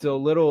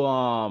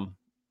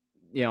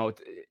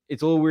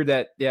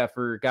that, yeah,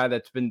 for a guy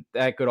that's been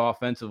that good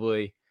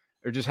offensively,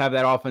 or just have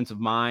that offensive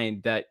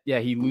mind, that, yeah,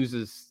 he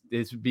loses.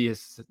 This would be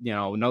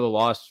another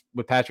loss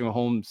with Patrick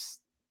Mahomes,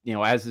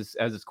 as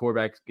his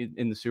quarterback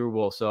in the Super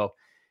Bowl. So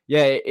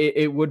yeah,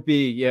 it would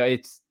be, yeah,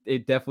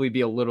 it'd definitely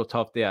be a little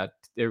tough. Yeah,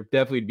 it would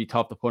definitely be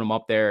tough to put him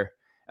up there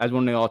as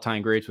one of the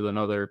all-time greats with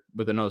another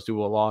Super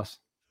Bowl loss.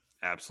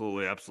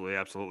 Absolutely.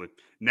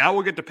 Now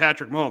we'll get to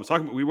Patrick Mahomes.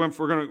 We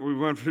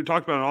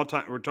talked about an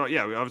all-time. We're talking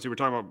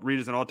about Reid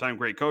as an all-time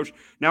great coach.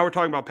 Now we're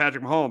talking about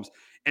Patrick Mahomes.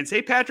 And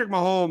say Patrick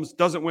Mahomes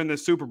doesn't win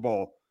this Super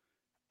Bowl,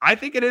 I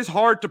think it is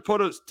hard to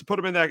put him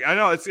in that. I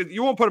know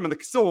you won't put him in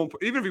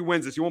even if he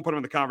wins this, you won't put him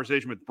in the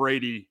conversation with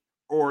Brady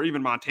or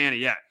even Montana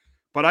yet.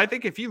 But I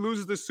think if he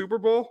loses this Super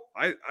Bowl,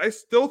 I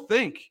still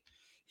think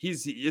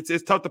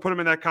it's tough to put him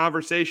in that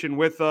conversation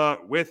with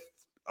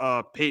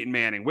Peyton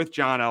Manning, with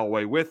John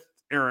Elway, with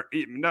Aaron.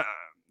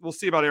 We'll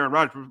see about Aaron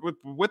Rodgers,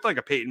 with like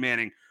a Peyton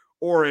Manning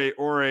or a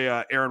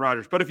Aaron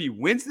Rodgers. But if he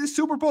wins this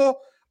Super Bowl,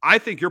 I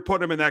think you're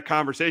putting him in that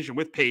conversation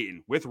with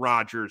Peyton, with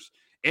Rodgers,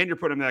 and you're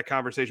putting him in that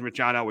conversation with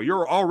John Elway.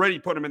 You're already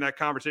putting him in that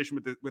conversation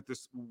with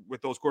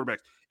those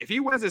quarterbacks. If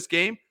he wins this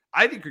game,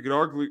 I think you could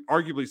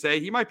arguably say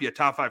he might be a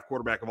top 5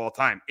 quarterback of all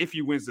time if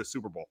he wins this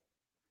Super Bowl.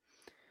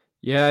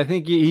 Yeah, I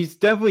think he's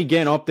definitely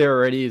getting up there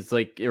already. It's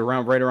like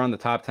right around the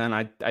top 10.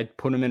 I'd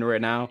put him in right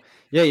now.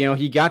 Yeah,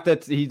 he got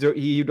that.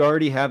 He'd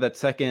already have that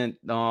second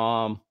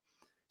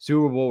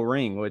Super Bowl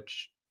ring,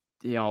 which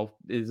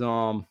is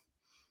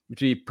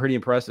which be pretty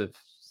impressive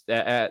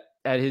at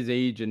his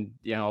age, and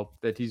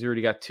that he's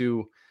already got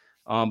 2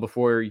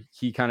 before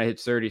he kind of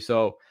hits 30.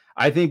 So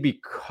I think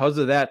because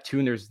of that too,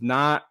 and there's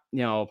not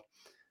a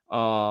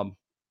ton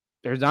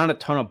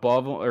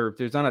above, or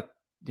there's not a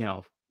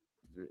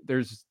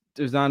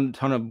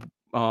ton of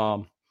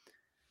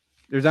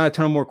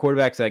more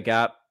quarterbacks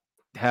that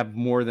have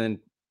more than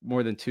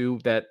 2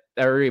 that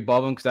are already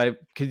above him,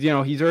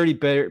 because he's already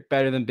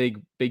better than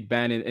Big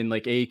Ben and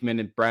like Aikman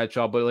and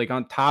Bradshaw, but like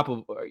on top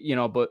of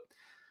but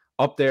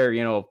up there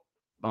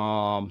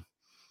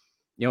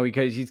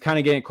because he's kind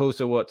of getting close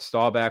to what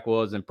Staubach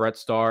was and Brett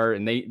Starr,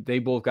 and they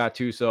both got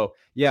 2. So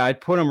yeah,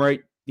 I'd put him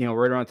right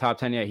around top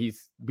 10. Yeah,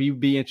 we'd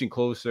be inching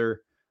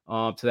closer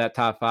to that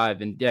top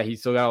 5, and yeah,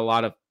 he's still got a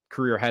lot of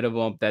career ahead of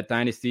them. That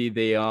dynasty,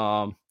 they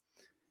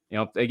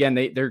again,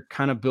 they're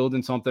kind of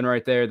building something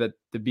right there that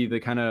to be the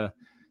kind of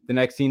the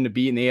next team to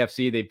beat in the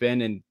AFC. They've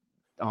been in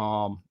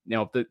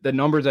the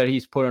numbers that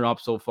he's putting up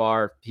so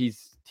far,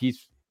 he's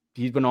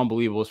been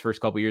unbelievable his first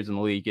couple years in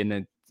the league. And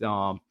then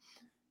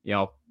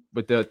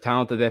with the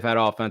talent that they've had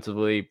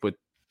offensively, with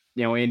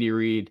Andy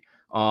Reid,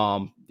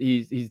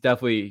 he's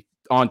definitely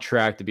on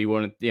track to be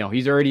one of,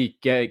 he's already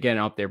getting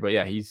up there, but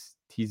yeah, he's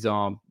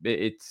been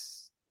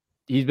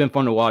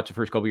fun to watch the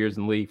first couple years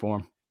in the league for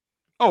him.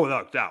 Oh,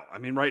 without doubt. I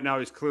mean, right now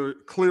he's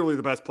clearly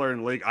the best player in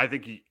the league. I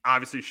think he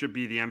obviously should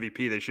be the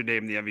MVP. They should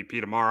name him the MVP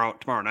tomorrow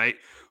night.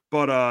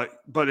 But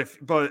if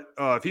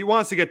he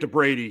wants to get to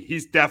Brady,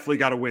 he's definitely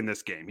got to win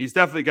this game. He's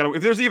definitely got to.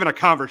 If there's even a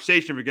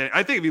conversation of getting,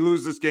 I think if he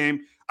loses this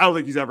game, I don't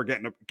think he's ever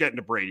getting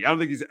to Brady. I don't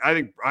think he's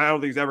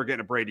ever getting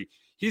to Brady.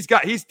 He's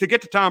to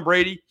get to Tom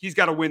Brady. He's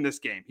got to win this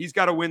game. He's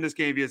got to win this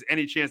game if he has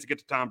any chance to get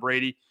to Tom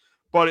Brady.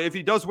 But if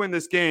he does win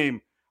this game,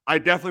 I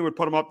definitely would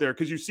put him up there,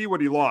 because you see what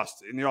he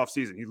lost in the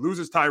offseason. He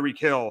loses Tyreek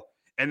Hill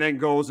and then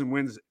goes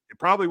and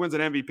probably wins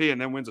an MVP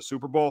and then wins a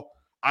Super Bowl.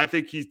 I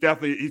think he's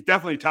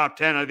definitely top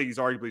 10. I think he's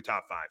arguably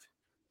top 5.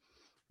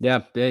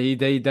 Yeah, they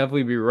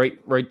definitely be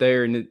right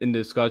there in the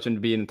discussion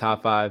to be in the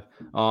top 5.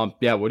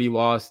 What he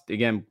lost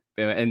again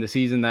in the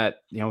season that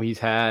he's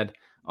had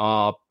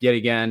yet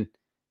again,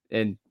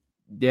 and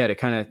I've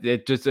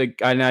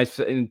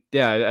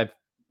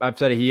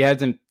said it. He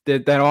hasn't,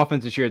 that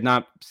offense this year has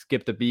not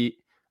skipped a beat.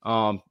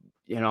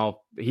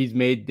 He's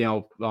made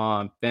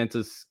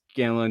Vance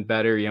Scanlon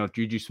better.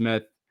 Juju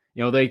Smith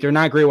You know, they're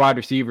not great wide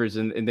receivers,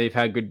 and they've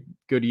had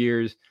good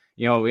years.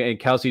 You know, and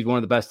Kelsey's one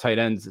of the best tight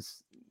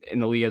ends in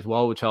the league as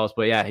well, which helps.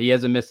 But yeah, he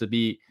hasn't missed a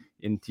beat,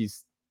 and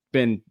he's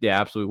been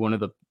absolutely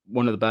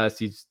one of the best.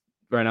 He's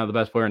right now the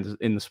best player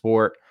in the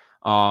sport.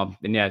 And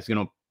yeah, he's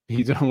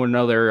gonna win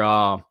another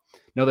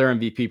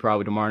MVP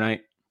probably tomorrow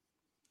night.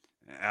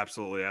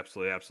 Absolutely.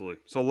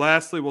 So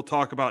lastly, we'll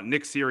talk about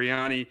Nick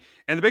Sirianni.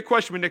 And the big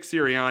question with Nick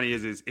Sirianni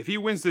is if he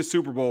wins this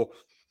Super Bowl,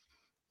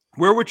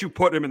 where would you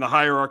put him in the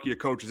hierarchy of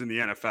coaches in the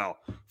NFL?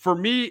 For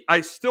me,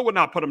 I still would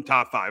not put him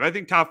top 5. I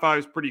think top 5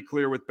 is pretty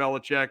clear with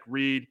Belichick,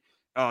 Reed,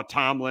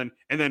 Tomlin,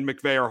 and then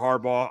McVay or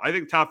Harbaugh. I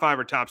think top 5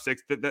 or top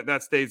 6,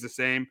 that stays the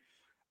same.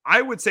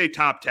 I would say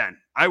top 10.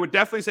 I would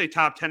definitely say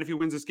top 10 if he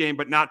wins this game,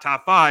 but not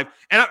top 5.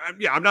 And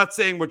I'm not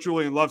saying what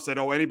Julian Love said,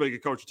 anybody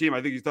could coach a team.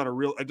 I think he's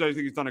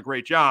done a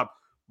great job.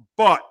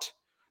 But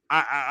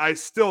I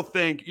still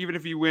think even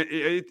if he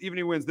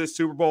wins this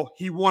Super Bowl,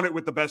 he won it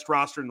with the best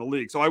roster in the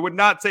league. So I would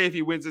not say if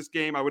he wins this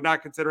game, I would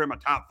not consider him a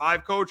top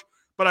 5 coach,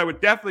 but I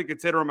would definitely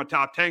consider him a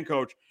top 10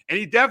 coach. And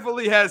he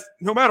definitely has,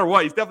 no matter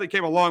what, he's definitely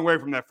came a long way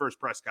from that first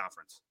press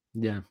conference.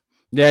 Yeah,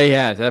 he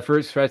has. That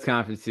first press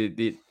conference,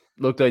 it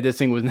looked like this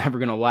thing was never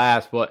going to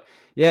last. But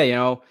yeah, you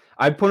know,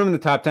 I'd put him in the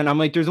top 10. I'm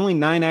like, there's only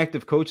 9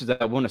 active coaches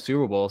that won a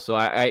Super Bowl. So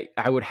I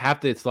would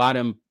have to slot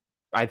him,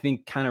 I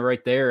think, kind of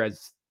right there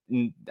as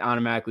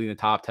automatically in the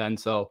top 10.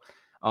 So,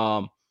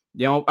 you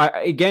know,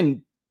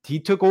 again, he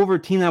took over a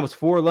team that was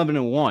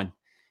 4-11-1,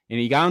 and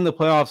he got in the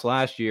playoffs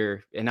last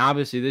year. And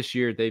obviously this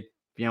year they,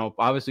 you know,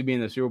 obviously being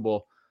in the Super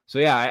Bowl. So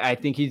yeah, I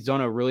think he's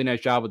done a really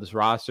nice job with this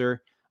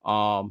roster.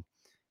 And,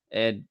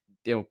 you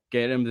know,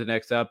 get him to the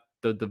next step,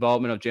 the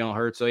development of Jalen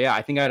Hurts. So yeah,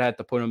 I think I'd have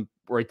to put him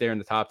right there in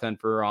the top 10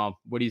 for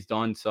what he's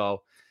done.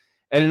 So,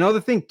 and another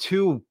thing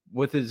too,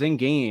 with his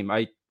in-game,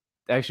 I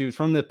actually was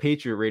from the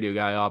Patriot radio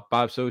guy,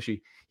 Bob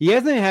Sochi. He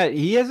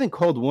hasn't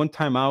called one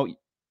timeout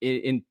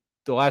in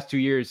the last 2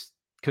 years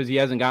because he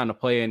hasn't gotten to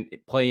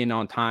play in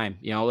on time.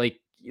 You know, like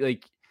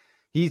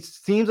he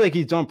seems like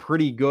he's done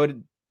pretty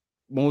good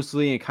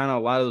mostly in kind of a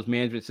lot of those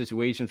management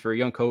situations for a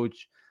young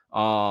coach.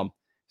 So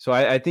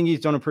I think he's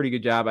done a pretty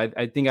good job.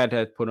 I think I'd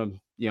have to put him,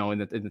 you know, in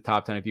the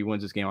top 10 if he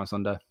wins this game on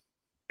Sunday.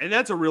 And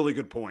that's a really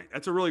good point.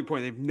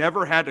 They've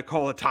never had to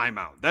call a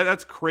timeout.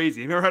 That's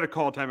crazy. They've never had to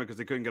call a timeout because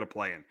they couldn't get a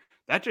play in.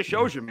 That just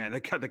shows you, man,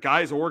 the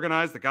guy's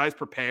organized, the guy's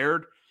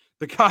prepared.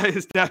 The guy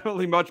is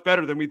definitely much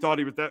better than we thought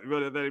he was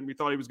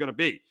going to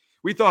be.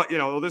 We thought, you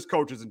know, this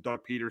coach isn't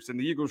Doug Peterson.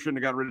 The Eagles shouldn't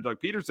have gotten rid of Doug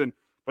Peterson.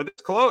 But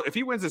it's close. If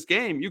he wins this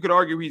game, you could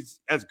argue he's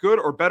as good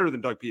or better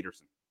than Doug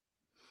Peterson.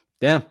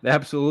 Yeah,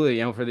 absolutely.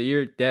 You know, for the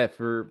year,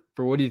 for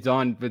what he's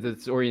done with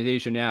this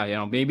organization now, you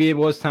know, maybe it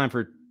was time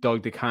for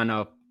Doug to kind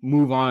of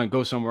move on and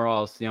go somewhere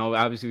else. You know,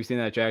 obviously we've seen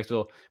that at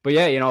Jacksonville. But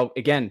yeah, you know,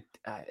 again,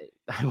 I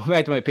go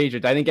back to my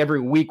Patriots. I think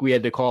every week we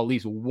had to call at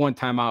least one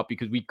timeout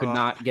because we could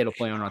not get a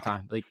play on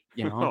time. Like,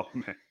 you know, oh,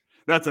 man.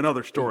 That's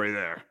another story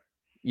there.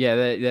 Yeah,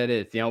 that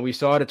is. You know, we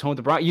saw it at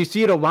Tony Brown. You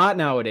see it a lot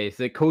nowadays.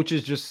 The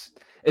coaches just,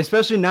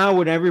 especially now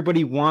when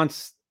everybody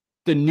wants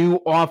the new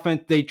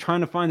offense, they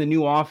trying to find the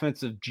new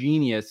offensive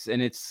genius,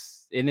 and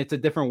it's a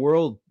different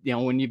world. You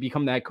know, when you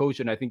become that coach,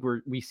 and I think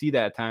we see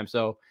that at times.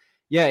 So,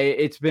 yeah,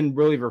 it's been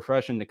really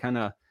refreshing to kind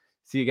of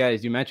see a guy,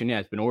 as you mentioned. Yeah,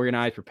 it's been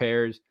organized,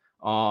 prepares.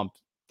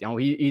 You know,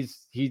 he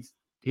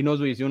knows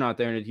what he's doing out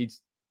there, and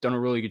he's done a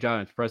really good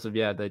job. It's impressive,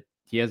 yeah, that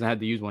he hasn't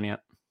had to use one yet.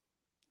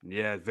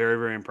 Yeah, very,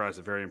 very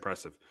impressive. Very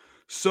impressive.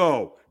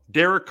 So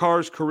Derek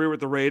Carr's career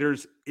with the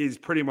Raiders is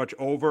pretty much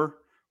over,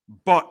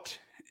 but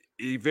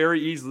he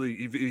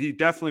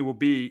definitely will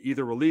be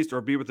either released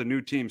or be with a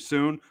new team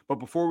soon. But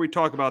before we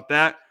talk about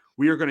that,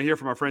 we are going to hear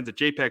from our friends at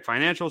JPEG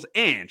Financials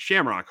and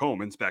Shamrock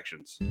Home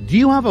Inspections. Do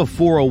you have a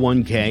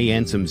 401k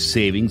and some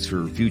savings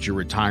for future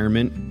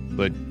retirement,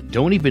 but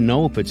don't even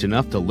know if it's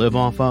enough to live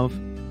off of?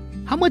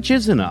 How much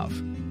is enough?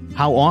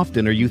 How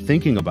often are you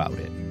thinking about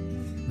it?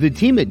 The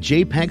team at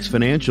JPEX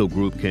Financial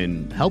Group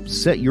can help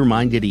set your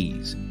mind at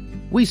ease.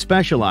 We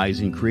specialize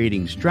in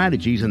creating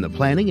strategies in the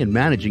planning and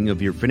managing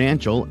of your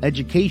financial,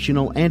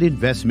 educational, and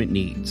investment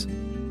needs.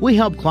 We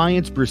help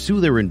clients pursue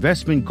their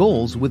investment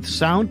goals with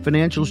sound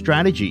financial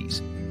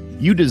strategies.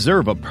 You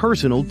deserve a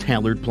personal,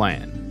 tailored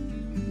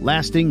plan.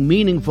 Lasting,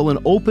 meaningful, and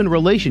open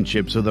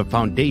relationships are the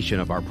foundation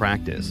of our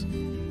practice.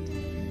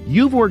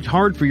 You've worked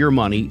hard for your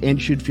money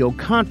and should feel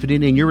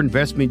confident in your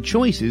investment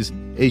choices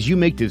as you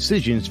make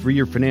decisions for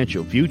your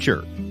financial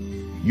future.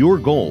 Your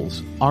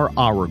goals are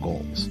our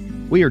goals.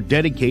 We are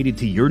dedicated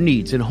to your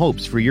needs and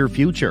hopes for your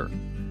future.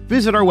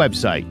 Visit our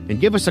website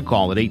and give us a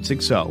call at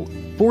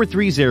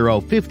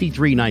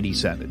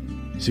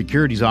 860-430-5397.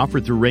 Securities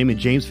offered through Raymond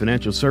James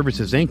Financial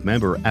Services, Inc.,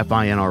 member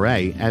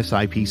FINRA,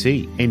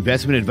 SIPC.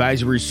 Investment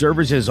advisory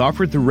services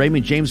offered through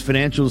Raymond James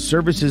Financial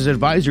Services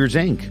Advisors,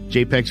 Inc.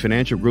 JPEX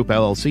Financial Group,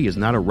 LLC is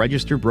not a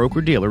registered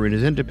broker-dealer and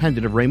is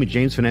independent of Raymond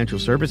James Financial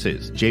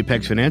Services.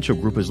 JPEX Financial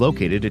Group is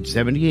located at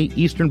 78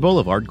 Eastern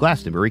Boulevard,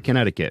 Glastonbury,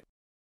 Connecticut.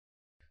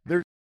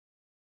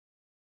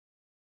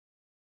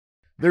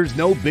 There's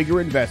no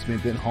bigger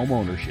investment than home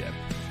ownership.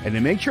 And to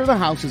make sure the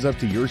house is up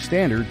to your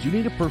standards, you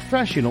need a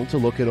professional to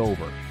look it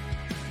over.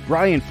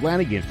 Brian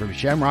Flanagan from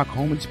Shamrock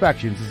Home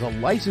Inspections is a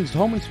licensed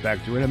home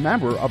inspector and a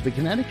member of the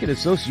Connecticut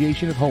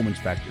Association of Home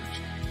Inspectors.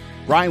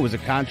 Brian was a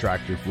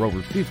contractor for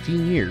over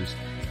 15 years,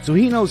 so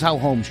he knows how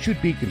homes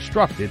should be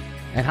constructed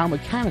and how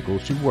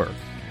mechanicals should work.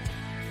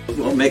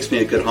 What makes me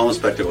a good home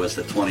inspector was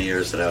the 20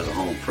 years that I was a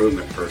home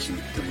improvement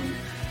person, doing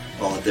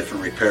all the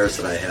different repairs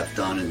that I have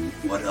done and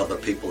what other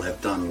people have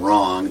done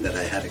wrong that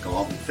I had to go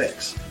out and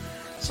fix.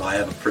 So I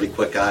have a pretty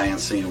quick eye on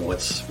seeing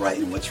what's right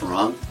and what's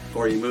wrong.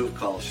 Before you move,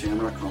 call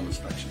Shamrock Home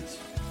Inspections.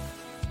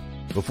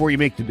 Before you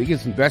make the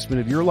biggest investment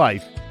of your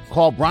life,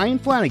 call Brian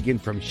Flanagan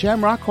from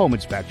Shamrock Home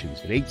Inspections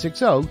at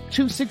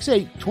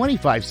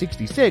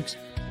 860-268-2566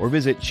 or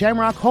visit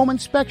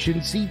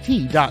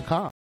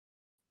shamrockhomeinspectionct.com.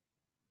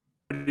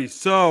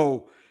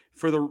 So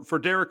for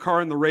Derek Carr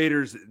and the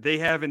Raiders, they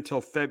have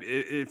until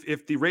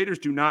if the Raiders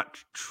do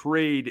not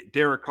trade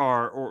Derek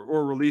Carr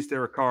or release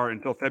Derek Carr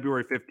until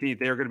February 15th,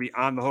 they are going to be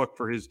on the hook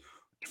for his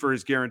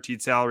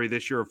guaranteed salary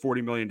this year of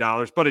 $40 million.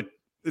 But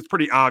it's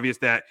pretty obvious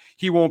that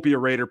he won't be a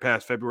Raider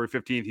past February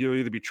 15th. He'll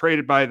either be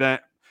traded by then,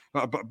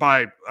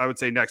 by I would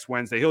say next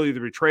Wednesday. He'll either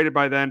be traded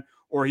by then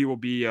or he'll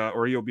be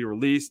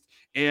released.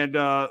 And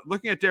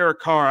looking at Derek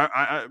Carr,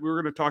 we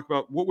were going to talk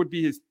about what would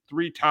be his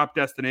 3 top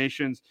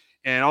destinations.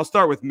 And I'll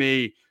start with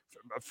me.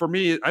 For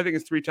me, I think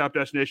it's 3 top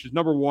destinations.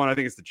 Number 1, I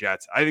think it's the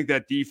Jets. I think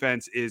that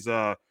defense is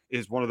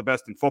one of the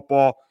best in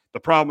football. The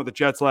problem with the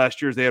Jets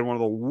last year is they had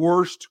the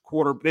worst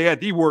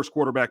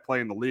quarterback play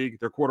in the league.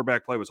 Their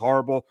quarterback play was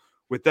horrible.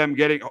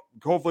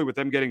 Hopefully with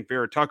them getting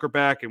Barrett Tucker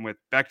back and with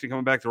Becton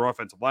coming back, their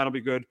offensive line will be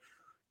good.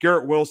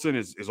 Garrett Wilson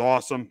is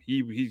awesome.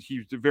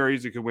 He's very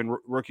easy to win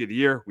Rookie of the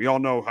Year. We all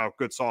know how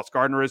good Sauce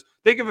Gardner is.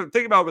 Think about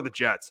it with the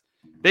Jets.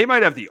 They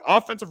might have the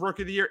offensive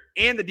Rookie of the Year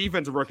and the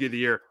defensive Rookie of the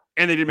Year,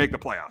 and they didn't make the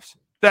playoffs.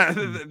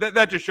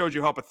 That just shows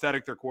you how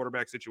pathetic their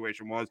quarterback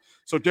situation was.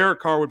 So Derek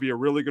Carr would be a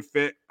really good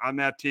fit on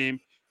that team.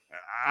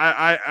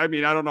 I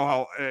mean, I don't know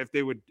how if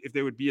they would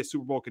be a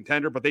Super Bowl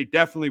contender, but they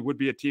definitely would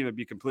be a team that'd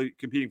be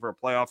competing for a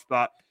playoff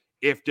spot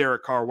if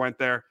Derek Carr went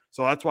there.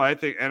 So that's why I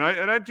think, and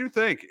I do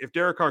think if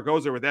Derek Carr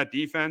goes there with that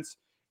defense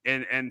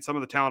and some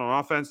of the talent on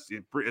offense,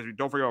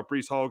 don't forget about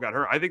Breece Hall got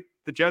hurt. I think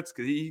the Jets,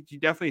 he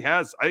definitely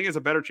has. I think he has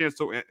a better chance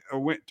to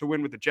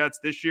win with the Jets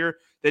this year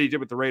than he did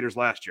with the Raiders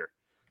last year.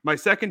 My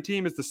second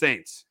team is the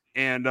Saints,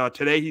 and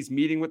today he's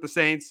meeting with the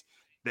Saints.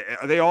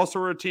 They also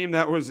are a team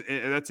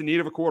that's in need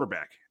of a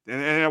quarterback.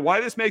 And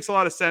why this makes a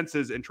lot of sense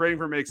is, and trading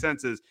for makes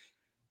sense is,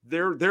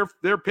 their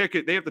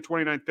pick. They have the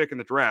 29th pick in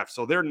the draft,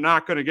 so they're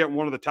not going to get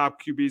one of the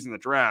top QBs in the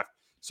draft.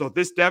 So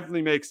this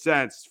definitely makes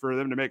sense for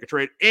them to make a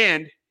trade.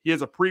 And he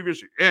has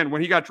and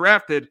when he got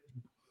drafted,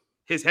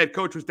 his head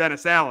coach was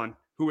Dennis Allen,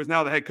 who is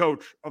now the head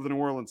coach of the New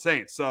Orleans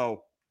Saints.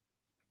 So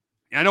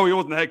I know he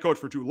wasn't the head coach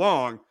for too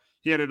long.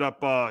 He ended up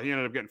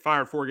getting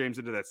fired 4 games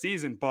into that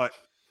season, but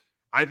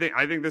I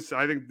think this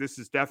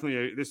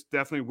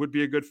definitely would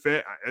be a good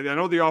fit. I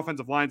know the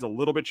offensive line's a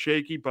little bit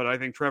shaky, but I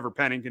think Trevor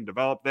Penning can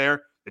develop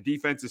there. The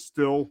defense is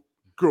still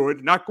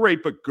good, not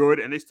great, but good,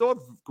 and they still have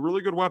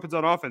really good weapons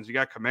on offense. You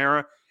got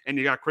Kamara and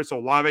you got Chris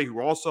Olave,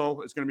 who also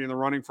is going to be in the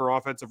running for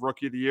Offensive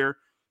Rookie of the Year.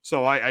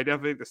 So I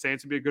definitely think the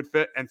Saints would be a good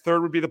fit. And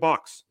third would be the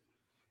Bucs.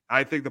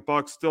 I think the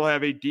Bucs still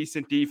have a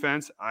decent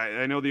defense.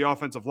 I know the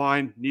offensive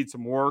line needs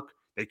some work.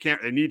 They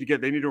need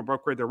to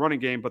upgrade their running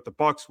game, but the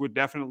Bucs would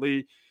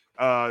definitely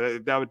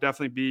that would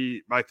definitely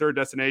be my third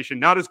destination.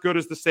 Not as good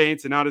as the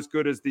Saints and not as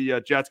good as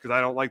the Jets, because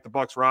I don't like the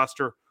Bucs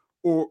roster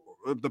or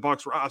the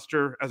Bucs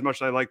roster as much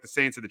as I like the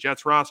Saints and the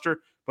Jets roster,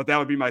 but that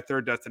would be my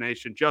third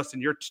destination.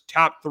 Justin, your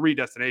top 3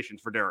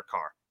 destinations for Derek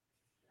Carr.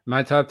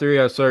 My top 3,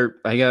 I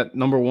got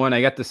number 1,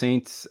 I got the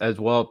Saints as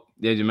well.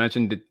 As you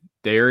mentioned,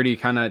 they already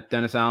kind of,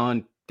 Dennis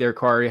Allen, Derek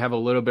Carr, have a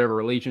little bit of a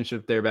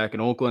relationship there back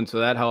in Oakland, so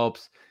that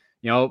helps.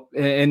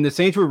 And the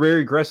Saints were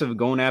very aggressive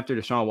going after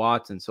Deshaun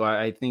Watson. So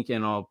I think,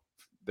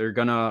 they're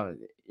gonna,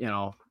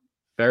 if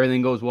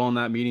everything goes well in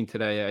that meeting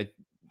today,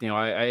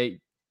 I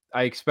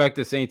expect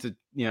the Saints to,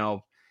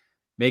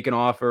 make an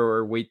offer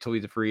or wait till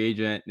he's a free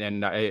agent.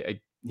 And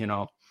I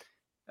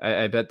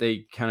bet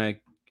they kind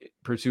of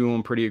pursue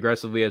him pretty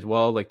aggressively as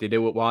well, like they did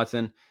with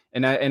Watson.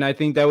 And I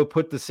think that would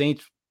put the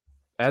Saints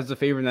as the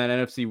favorite in that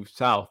NFC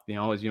South.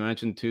 As you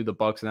mentioned too, the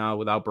Bucs now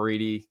without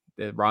Brady,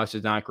 the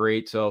roster's not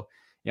great. So,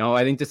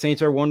 I think the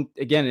Saints are one,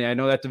 again, I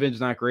know that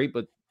division's not great,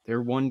 but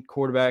they're one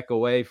quarterback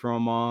away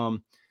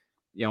from,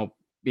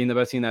 being the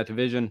best team in that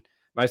division.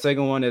 My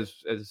second one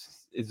is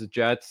the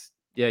Jets.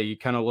 Yeah, you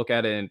kind of look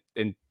at it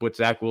and with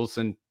Zach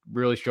Wilson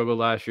really struggled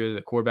last year.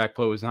 The quarterback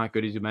play was not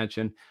good, as you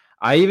mentioned.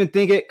 I even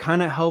think it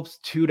kind of helps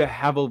too to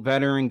have a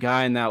veteran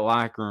guy in that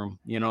locker room,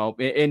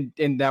 and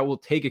that will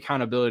take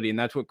accountability. And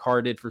that's what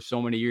Carr did for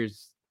so many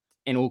years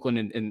in Oakland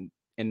and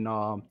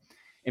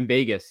in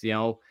Vegas.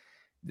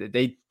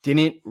 They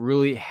didn't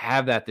really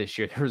have that this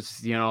year. There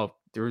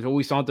was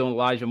always something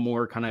Elijah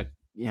Moore kind of,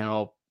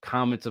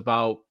 comments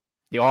about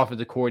the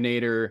offensive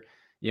coordinator,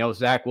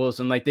 Zach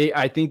Wilson.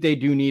 I think they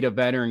do need a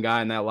veteran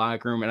guy in that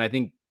locker room. And I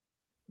think,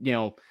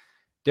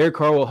 Derek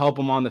Carr will help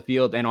them on the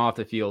field and off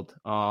the field.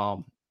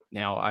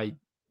 I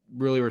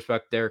really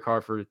respect Derek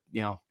Carr for,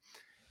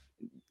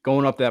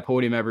 going up that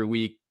podium every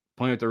week,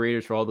 playing with the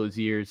Raiders for all those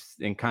years,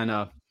 and kind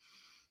of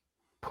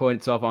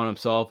putting stuff on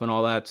himself and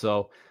all that.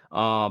 So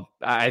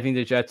I think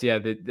the Jets,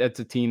 that's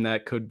a team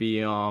that could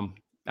be.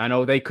 I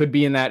know they could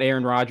be in that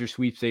Aaron Rodgers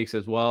sweepstakes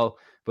as well,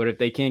 but if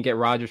they can't get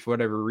Rodgers for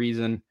whatever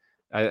reason,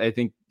 I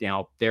think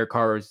Derek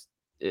Carr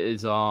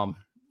is a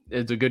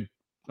good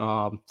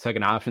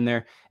second option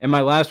there. And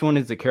my last one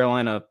is the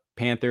Carolina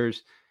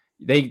Panthers.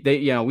 They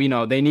we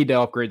know they need to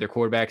upgrade their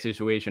quarterback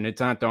situation.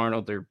 It's not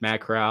Darnold or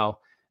Matt Corral.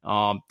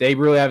 They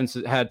really haven't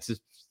had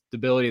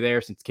stability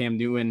there since Cam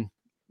Newton,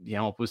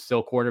 was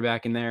still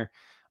quarterbacking there.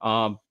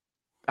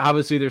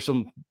 Obviously there's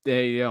some,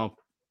 their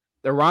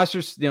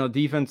rosters,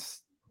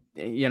 defense,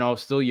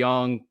 still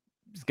young.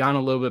 It's gotten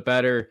a little bit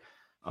better.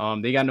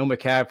 They got no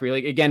McCaffrey.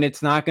 Like, again,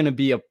 it's not going to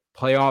be a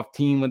playoff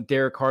team with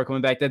Derek Carr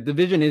coming back. That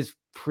division is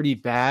pretty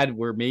bad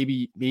where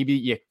maybe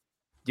you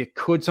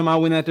could somehow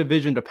win that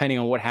division depending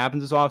on what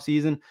happens this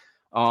offseason.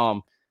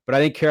 But I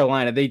think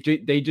Carolina, they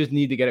just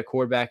need to get a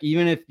quarterback,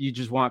 even if you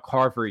just want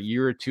Carr for a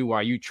year or two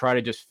while you try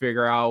to just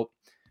figure out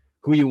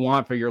who you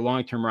want for your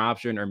long-term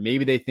option, or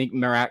maybe they think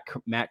Matt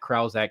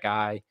Corral's that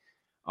guy.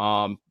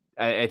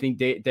 I think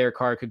Derek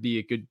Carr could be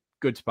a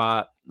good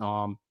spot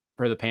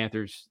for the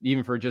Panthers,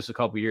 even for just a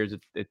couple of years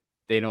if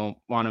they don't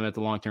want him as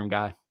the long-term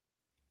guy.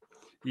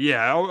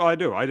 Yeah, I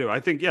do. I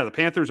think, the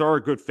Panthers are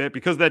a good fit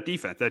because of that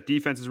defense. That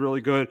defense is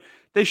really good.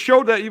 They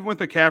showed that even with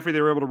McCaffrey,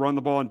 they were able to run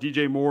the ball, and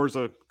DJ Moore's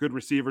a good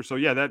receiver. So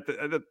that'd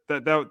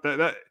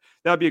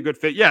be a good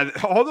fit. Yeah,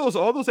 all those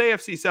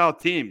AFC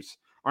South teams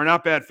are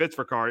not bad fits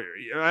for Carr.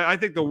 I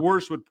think the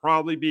worst would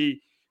probably be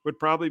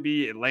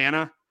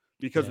Atlanta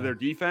because of their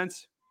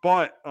defense.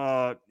 But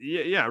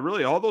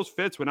really, all those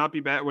fits would not be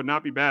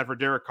bad for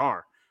Derek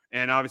Carr.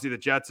 And obviously, the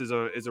Jets is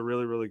a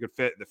really, really good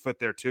fit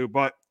there too.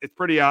 But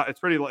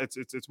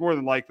it's more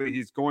than likely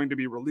he's going to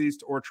be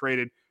released or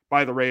traded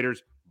by the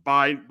Raiders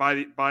by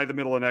the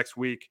middle of next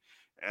week.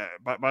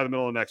 By the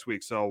middle of next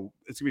week, so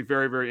it's gonna be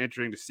very, very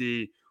interesting to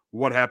see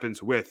what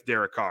happens with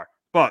Derek Carr.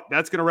 But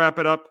that's gonna wrap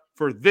it up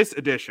for this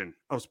edition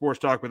of Sports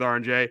Talk with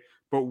R&J.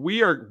 But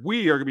we are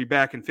gonna be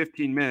back in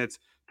 15 minutes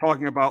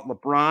talking about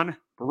LeBron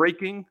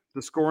breaking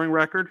the scoring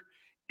record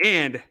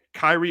and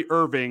Kyrie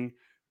Irving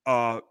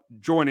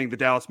joining the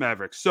Dallas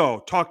Mavericks.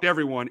 So talk to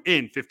everyone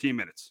in 15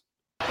 minutes.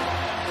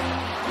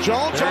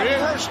 Jones on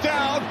first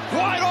down,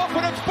 wide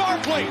open, it's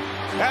Barkley.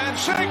 And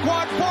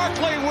Saquon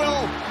Barkley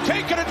will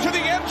take it into the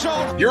end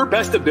zone. Your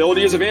best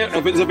ability is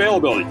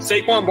availability.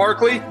 Saquon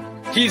Barkley,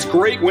 he's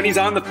great when he's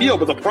on the field,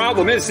 but the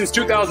problem is since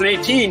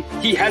 2018,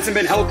 he hasn't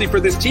been healthy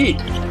for this team.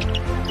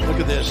 Look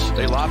at this.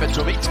 They lob it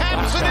to him. He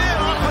taps it in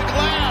off the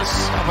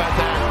glass. How about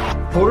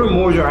that? Porter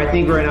Moser, I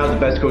think right now is the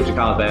best coach in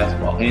college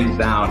basketball, hands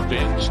down.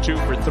 Fins 2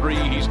 for 3.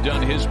 He's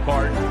done his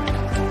part.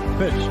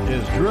 Pitch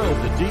is drilled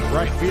to deep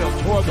right field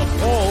toward the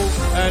pole,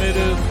 and it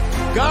is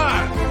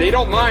gone. They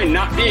don't mind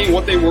not being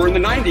what they were in the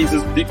 90s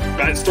as the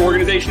best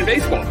organization in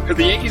baseball, because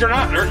the Yankees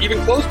aren't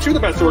even close to the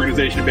best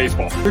organization in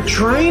baseball. They're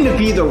trying to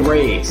be the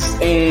Rays,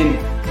 and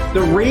the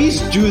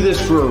Rays do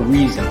this for a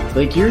reason.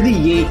 Like, you're the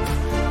Yankees.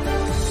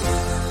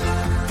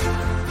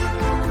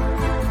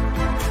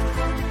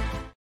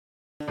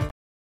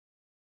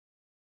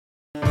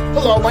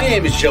 Hello, my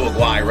name is Joe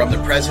Aguirre. I'm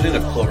the president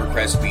of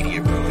Clovercrest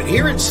Media Group. And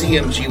here at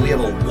CMG, we have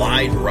a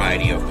wide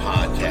variety of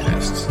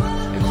podcasts,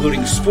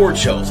 including sports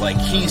shows like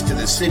Keys to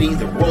the City,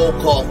 The Roll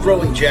Call,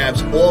 Throwing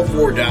Jabs, All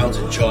Four Downs,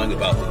 and Jawing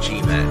About the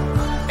G-Men.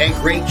 And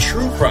great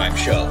true crime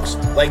shows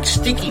like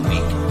Sticky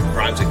Week,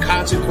 Crimes and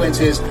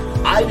Consequences,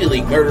 Ivy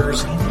League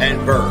Murders,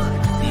 and Bird,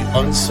 the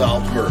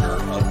unsolved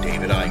murder of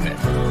David Eichmann.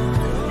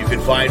 You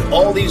can find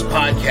all these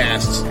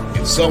podcasts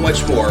and so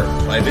much more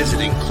by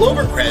visiting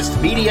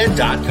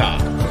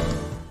ClovercrestMedia.com.